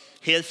of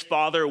his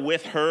Father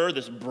with her,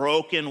 this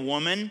broken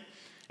woman.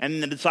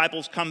 And the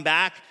disciples come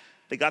back,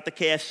 they got the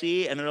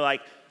KFC, and they're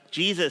like,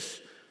 Jesus,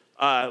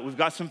 we've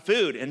got some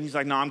food. And he's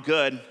like, no, I'm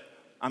good.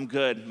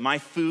 My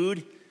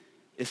food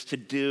is to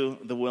do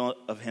the will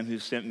of him who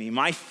sent me.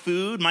 My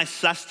food, my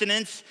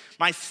sustenance,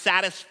 my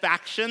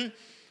satisfaction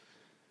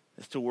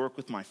is to work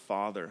with my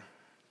Father.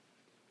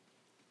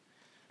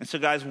 And so,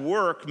 guys,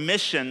 work,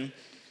 mission,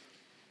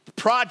 the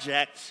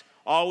project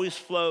always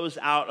flows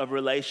out of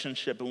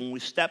relationship. And when we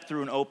step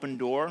through an open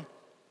door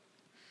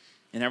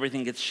and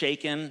everything gets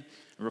shaken and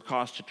we're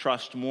caused to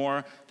trust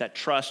more, that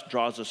trust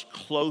draws us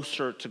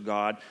closer to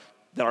God,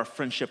 that our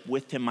friendship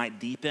with him might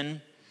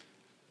deepen,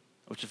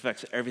 which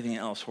affects everything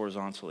else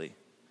horizontally.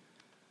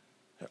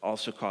 It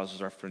also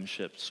causes our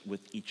friendships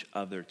with each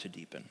other to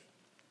deepen.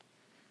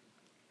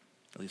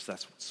 At least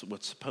that's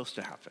what's supposed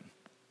to happen.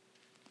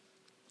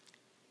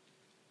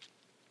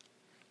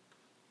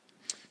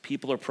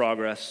 People or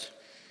progress,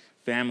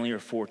 family or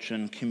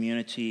fortune,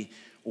 community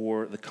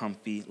or the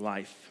comfy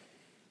life.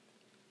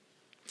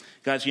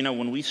 Guys,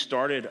 when we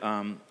started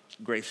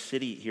Grace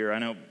City here,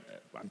 I'm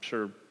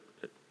sure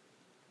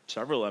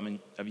several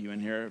of you in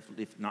here,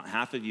 if not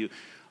half of you,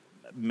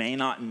 may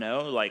not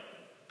know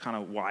kind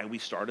of why we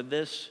started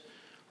this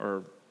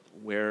or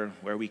where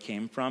we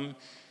came from.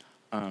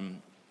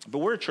 But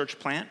we're a church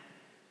plant.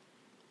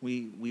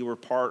 We were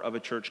part of a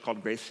church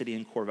called Grace City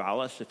in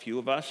Corvallis, a few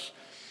of us.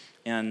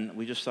 And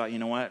we just thought, you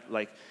know what?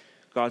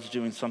 God's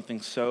doing something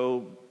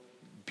so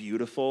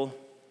beautiful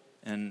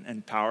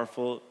and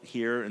powerful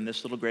here in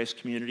this little Grace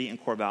community in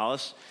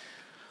Corvallis.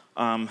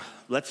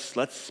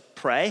 Let's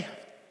pray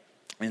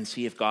and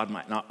see if God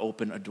might not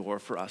open a door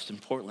for us in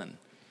Portland.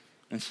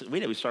 And so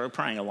we started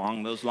praying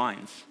along those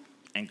lines,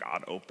 and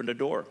God opened a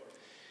door.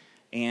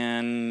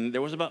 And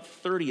there was about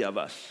 30 of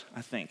us,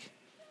 I think,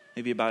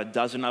 maybe about a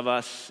dozen of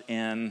us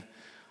in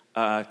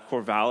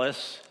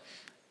Corvallis,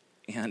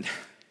 and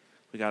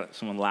we got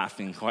someone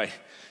laughing quite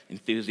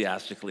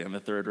enthusiastically on the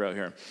third row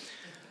here.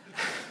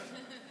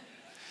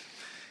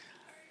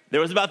 There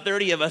was about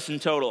 30 of us in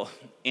total,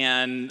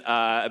 and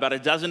about a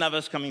dozen of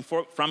us coming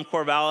from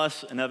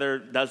Corvallis, another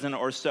dozen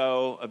or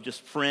so of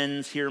just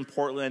friends here in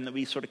Portland that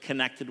we sort of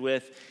connected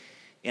with.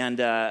 And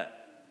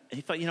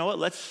he thought, you know what,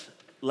 let's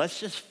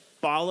just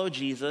follow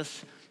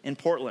Jesus in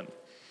Portland.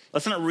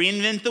 Let's not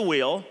reinvent the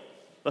wheel.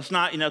 Let's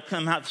not,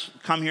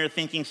 come here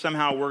thinking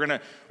somehow we're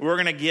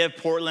gonna give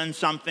Portland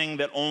something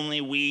that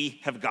only we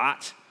have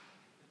got.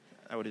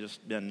 That would have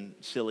just been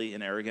silly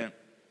and arrogant.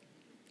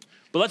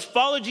 But let's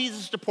follow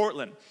Jesus to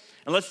Portland,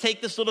 and let's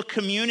take this little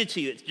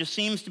community that just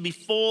seems to be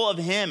full of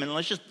him, and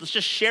let's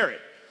just share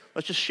it.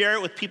 Let's just share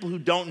it with people who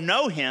don't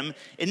know him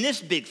in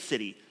this big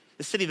city,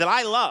 the city that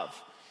I love.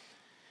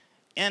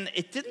 And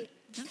it didn't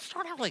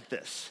start out like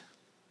this.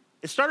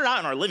 It started out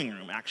in our living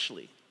room,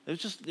 actually. It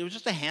was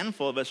just a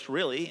handful of us,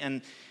 really,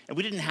 and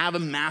we didn't have a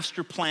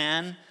master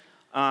plan.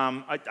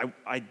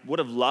 I would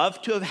have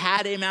loved to have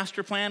had a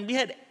master plan. We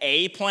had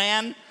a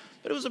plan,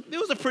 but it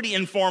was a pretty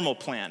informal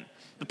plan.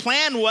 The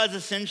plan was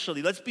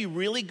essentially, let's be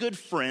really good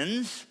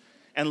friends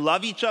and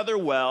love each other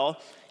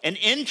well and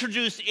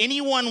introduce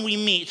anyone we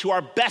meet to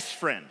our best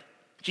friend.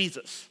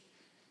 Jesus.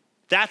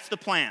 That's the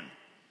plan.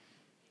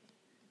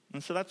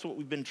 And so that's what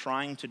we've been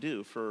trying to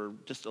do for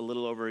just a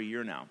little over a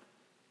year now.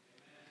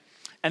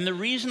 And the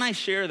reason I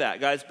share that,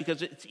 guys,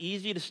 because it's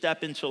easy to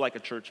step into like a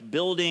church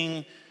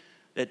building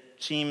that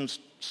seems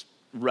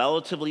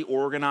relatively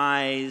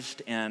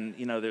organized, and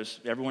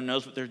everyone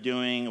knows what they're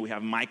doing. We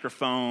have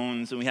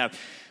microphones, and we have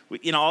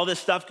all this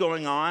stuff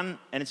going on,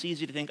 and it's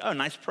easy to think, oh,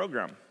 nice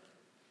program.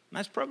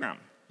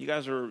 You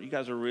guys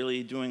are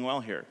really doing well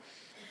here.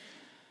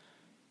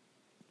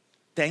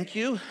 Thank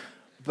you,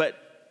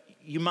 but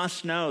you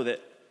must know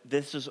that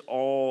this is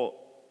all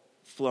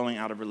flowing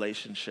out of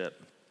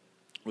relationship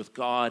with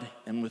God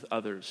and with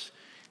others.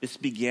 This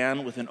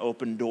began with an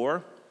open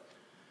door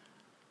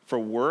for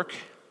work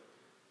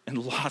and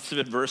lots of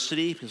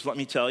adversity, because let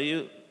me tell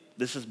you,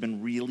 this has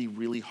been really,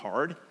 really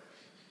hard.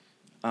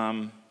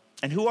 And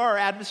who are our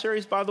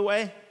adversaries, by the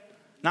way?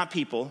 Not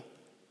people.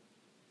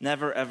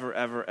 Never, ever,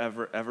 ever,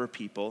 ever, ever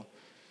people.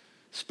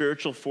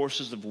 Spiritual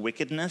forces of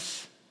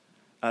wickedness,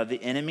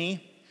 the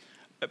enemy.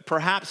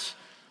 Perhaps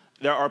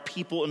there are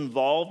people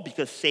involved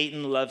because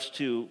Satan loves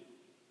to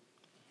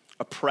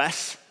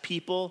oppress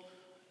people,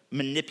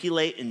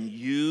 manipulate and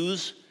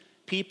use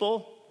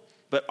people,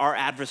 but our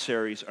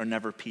adversaries are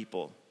never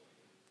people.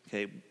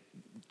 Okay?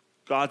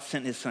 God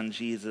sent his son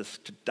Jesus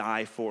to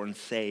die for and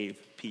save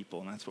people,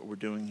 and that's what we're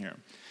doing here.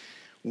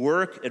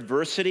 Work,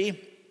 adversity,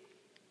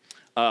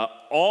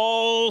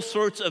 all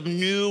sorts of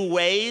new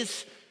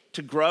ways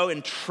to grow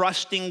in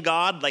trusting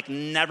God like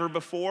never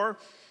before.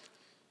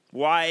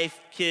 Wife,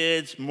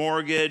 kids,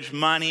 mortgage,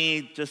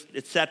 money, just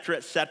et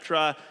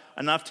cetera,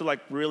 enough to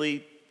like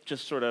really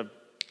just sort of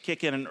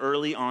kick in an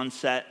early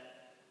onset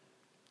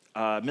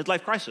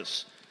midlife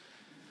crisis.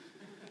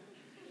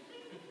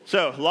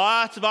 So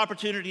lots of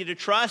opportunity to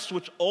trust,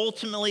 which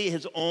ultimately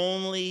has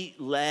only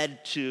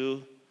led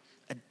to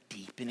a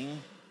deepening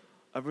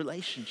of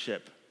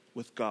relationship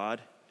with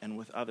God and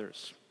with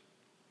others.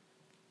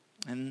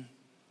 And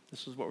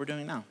this is what we're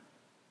doing now.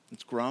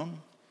 It's grown.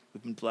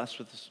 We've been blessed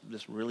with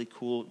this really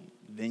cool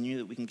venue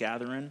that we can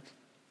gather in.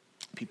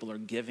 People are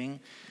giving.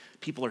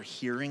 People are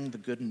hearing the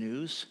good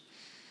news.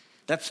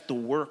 That's the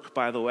work,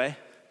 by the way.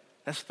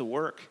 That's the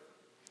work,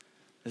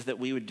 is that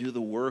we would do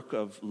the work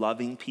of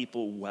loving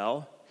people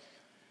well.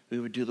 We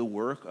would do the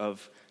work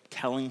of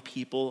telling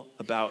people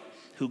about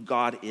who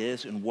God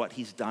is and what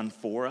he's done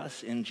for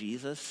us in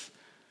Jesus.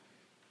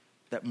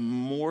 That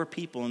more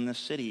people in this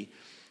city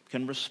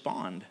can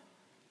respond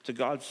to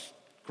God's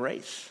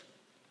grace.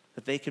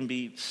 That they can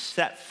be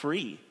set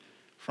free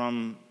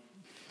from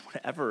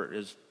whatever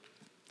is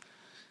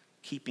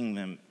keeping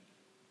them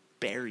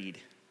buried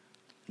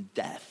in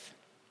death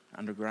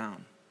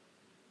underground.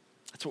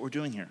 That's what we're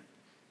doing here.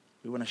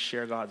 We want to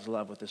share God's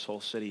love with this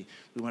whole city.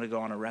 We want to go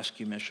on a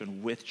rescue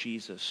mission with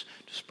Jesus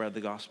to spread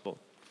the gospel.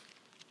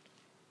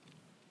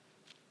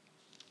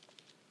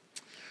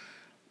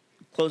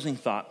 Closing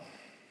thought.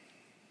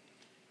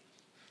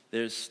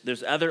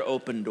 There's other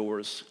open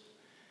doors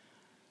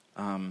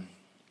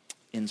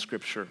in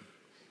Scripture.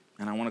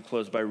 And I want to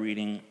close by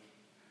reading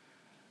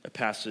a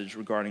passage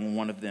regarding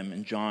one of them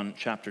in John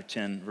chapter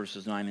 10,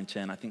 verses 9 and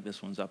 10. I think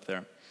this one's up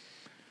there.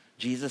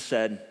 Jesus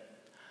said,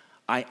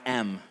 I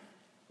am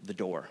the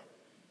door.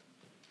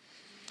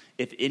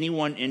 If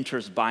anyone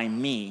enters by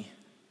me,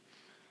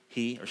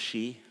 he or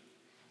she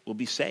will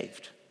be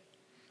saved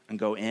and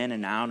go in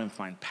and out and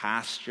find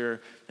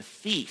pasture. The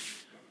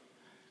thief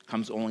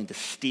comes only to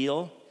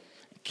steal,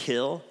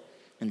 kill,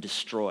 and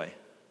destroy.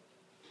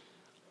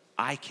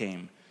 I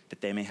came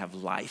that they may have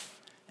life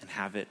and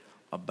have it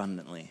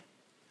abundantly.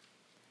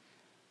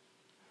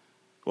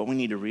 What we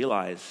need to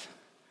realize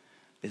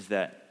is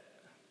that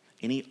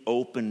any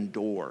open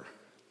door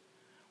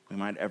we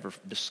might ever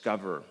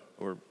discover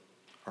or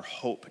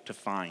hope to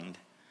find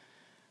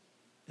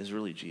is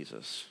really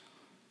Jesus.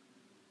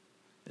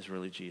 Is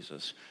really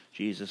Jesus.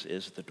 Jesus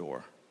is the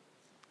door.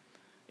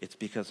 It's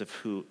because of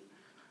who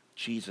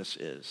Jesus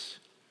is.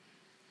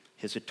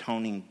 His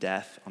atoning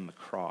death on the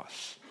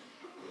cross.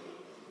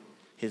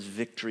 His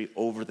victory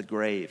over the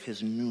grave,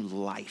 his new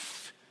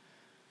life,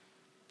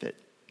 that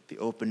the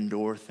open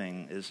door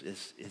thing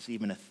is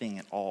even a thing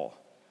at all.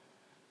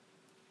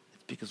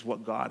 It's because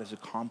what God has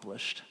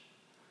accomplished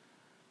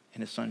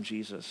in his son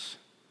Jesus,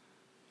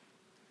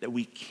 that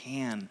we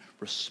can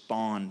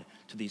respond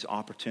to these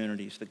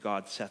opportunities that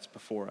God sets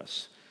before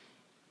us.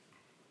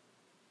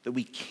 That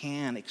we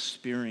can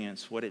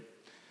experience what it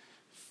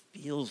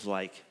feels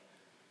like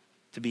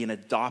to be an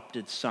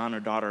adopted son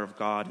or daughter of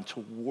God and to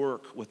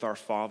work with our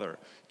Father,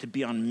 to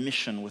be on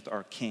mission with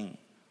our King,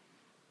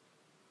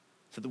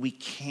 so that we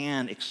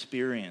can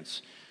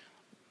experience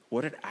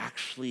what it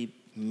actually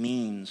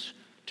means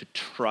to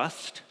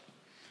trust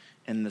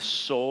in the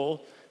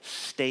sole,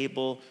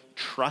 stable,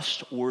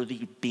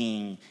 trustworthy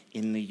being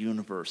in the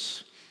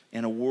universe,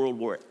 in a world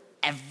where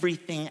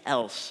everything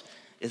else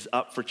is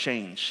up for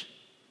change.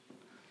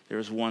 There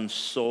is one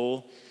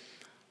sole,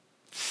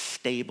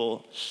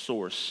 stable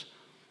source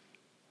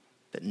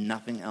that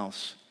nothing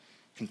else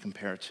can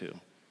compare to,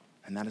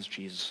 and that is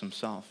Jesus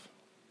himself.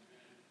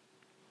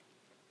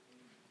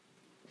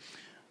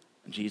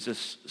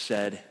 Jesus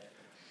said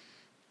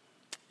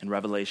in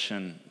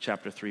Revelation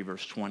chapter 3,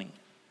 verse 20,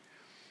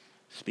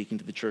 speaking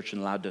to the church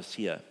in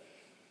Laodicea,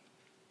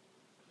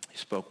 he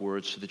spoke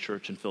words to the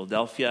church in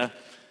Philadelphia,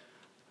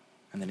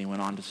 and then he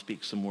went on to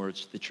speak some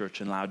words to the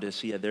church in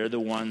Laodicea. They're the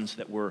ones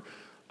that were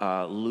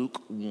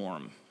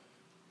lukewarm.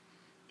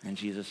 And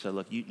Jesus said,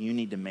 look, you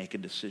need to make a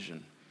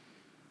decision.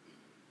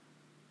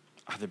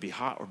 Either be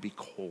hot or be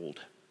cold.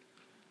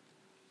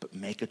 But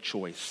make a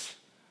choice.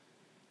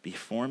 Be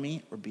for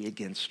me or be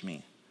against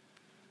me.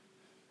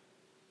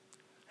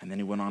 And then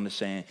he went on to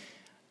say,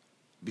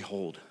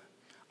 behold,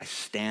 I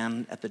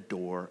stand at the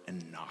door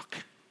and knock.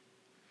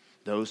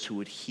 Those who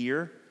would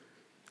hear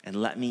and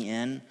let me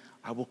in,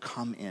 I will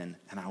come in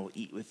and I will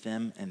eat with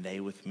them and they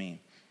with me.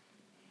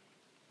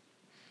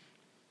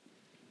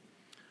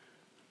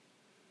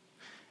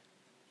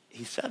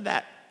 He said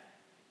that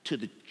to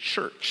the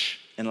church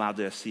in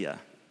Laodicea.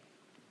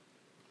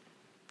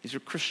 These are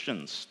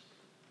Christians,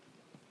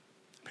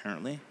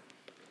 apparently,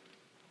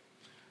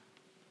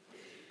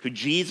 who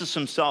Jesus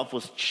himself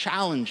was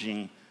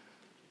challenging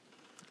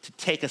to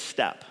take a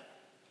step,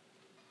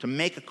 to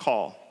make a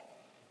call.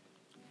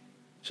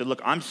 He said,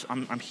 look, I'm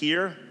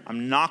here,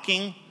 I'm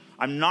knocking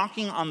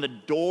on the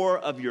door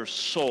of your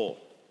soul.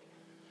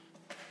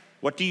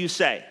 What do you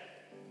say?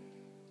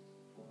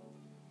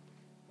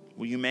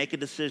 Will you make a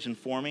decision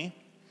for me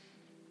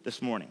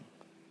this morning?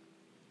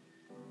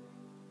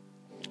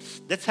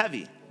 That's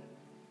heavy.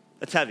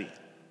 That's heavy.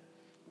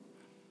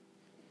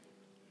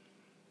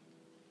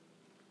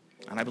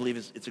 And I believe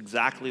it's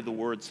exactly the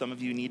word some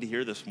of you need to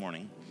hear this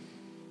morning.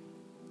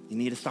 You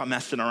need to stop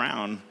messing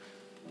around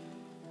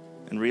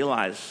and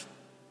realize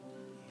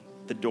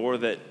the door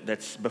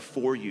that's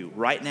before you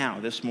right now,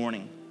 this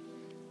morning.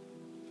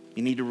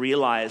 You need to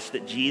realize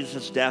that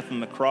Jesus' death on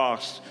the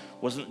cross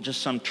wasn't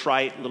just some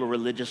trite little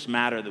religious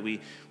matter that we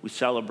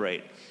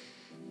celebrate.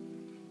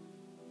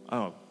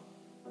 Oh,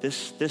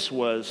 this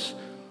was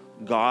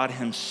God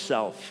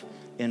himself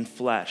in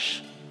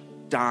flesh,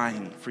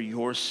 dying for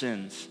your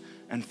sins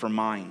and for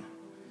mine,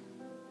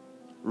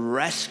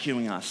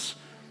 rescuing us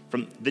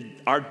from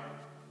our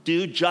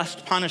due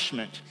just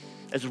punishment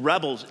as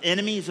rebels,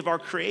 enemies of our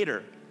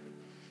Creator,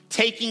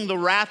 taking the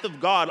wrath of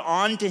God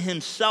onto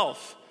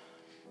himself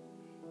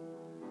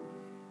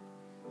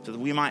so that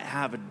we might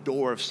have a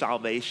door of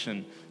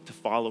salvation to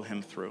follow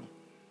him through.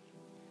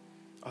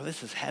 Oh,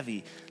 this is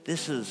heavy.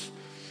 This is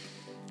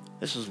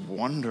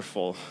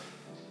wonderful.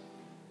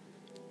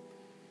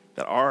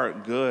 That our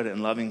good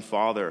and loving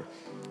Father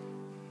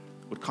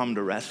would come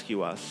to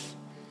rescue us.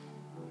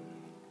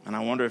 And I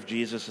wonder if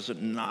Jesus is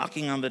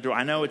knocking on the door.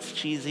 I know it's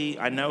cheesy.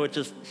 I know it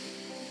just...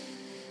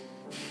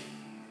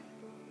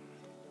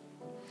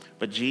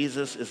 But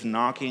Jesus is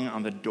knocking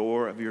on the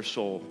door of your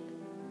soul,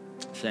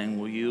 saying,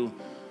 will you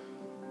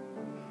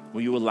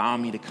allow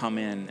me to come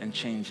in and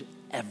change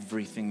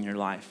everything in your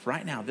life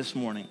right now, this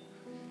morning?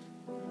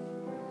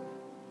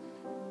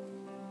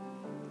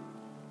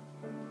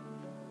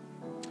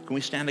 Can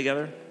we stand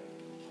together?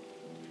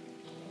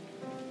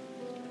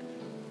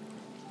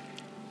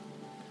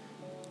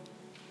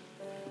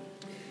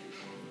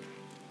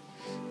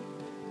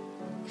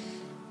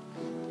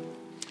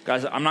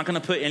 Guys, I'm not going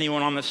to put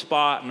anyone on the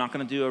spot. I'm not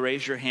going to do a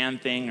raise your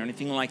hand thing or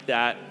anything like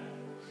that.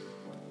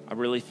 I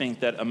really think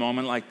that a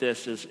moment like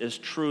this is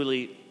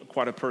truly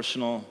quite a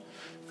personal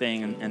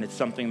thing, and it's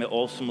something that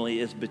ultimately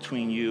is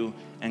between you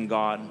and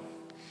God.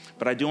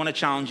 But I do want to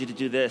challenge you to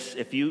do this.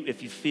 If you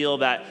feel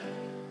that,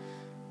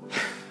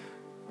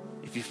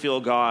 if you feel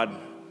God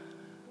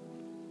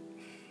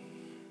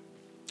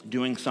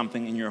doing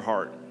something in your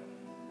heart,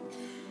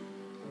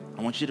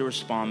 I want you to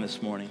respond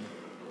this morning.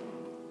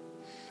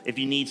 If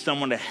you need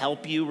someone to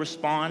help you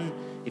respond,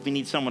 if you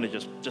need someone to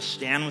just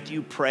stand with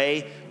you,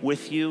 pray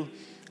with you,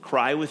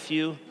 cry with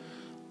you,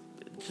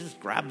 just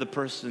grab the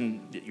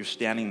person that you're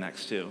standing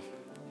next to.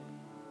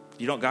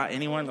 You don't got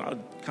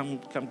anyone?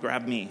 Come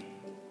grab me.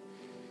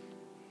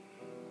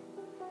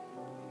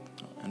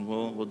 And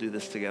we'll do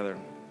this together.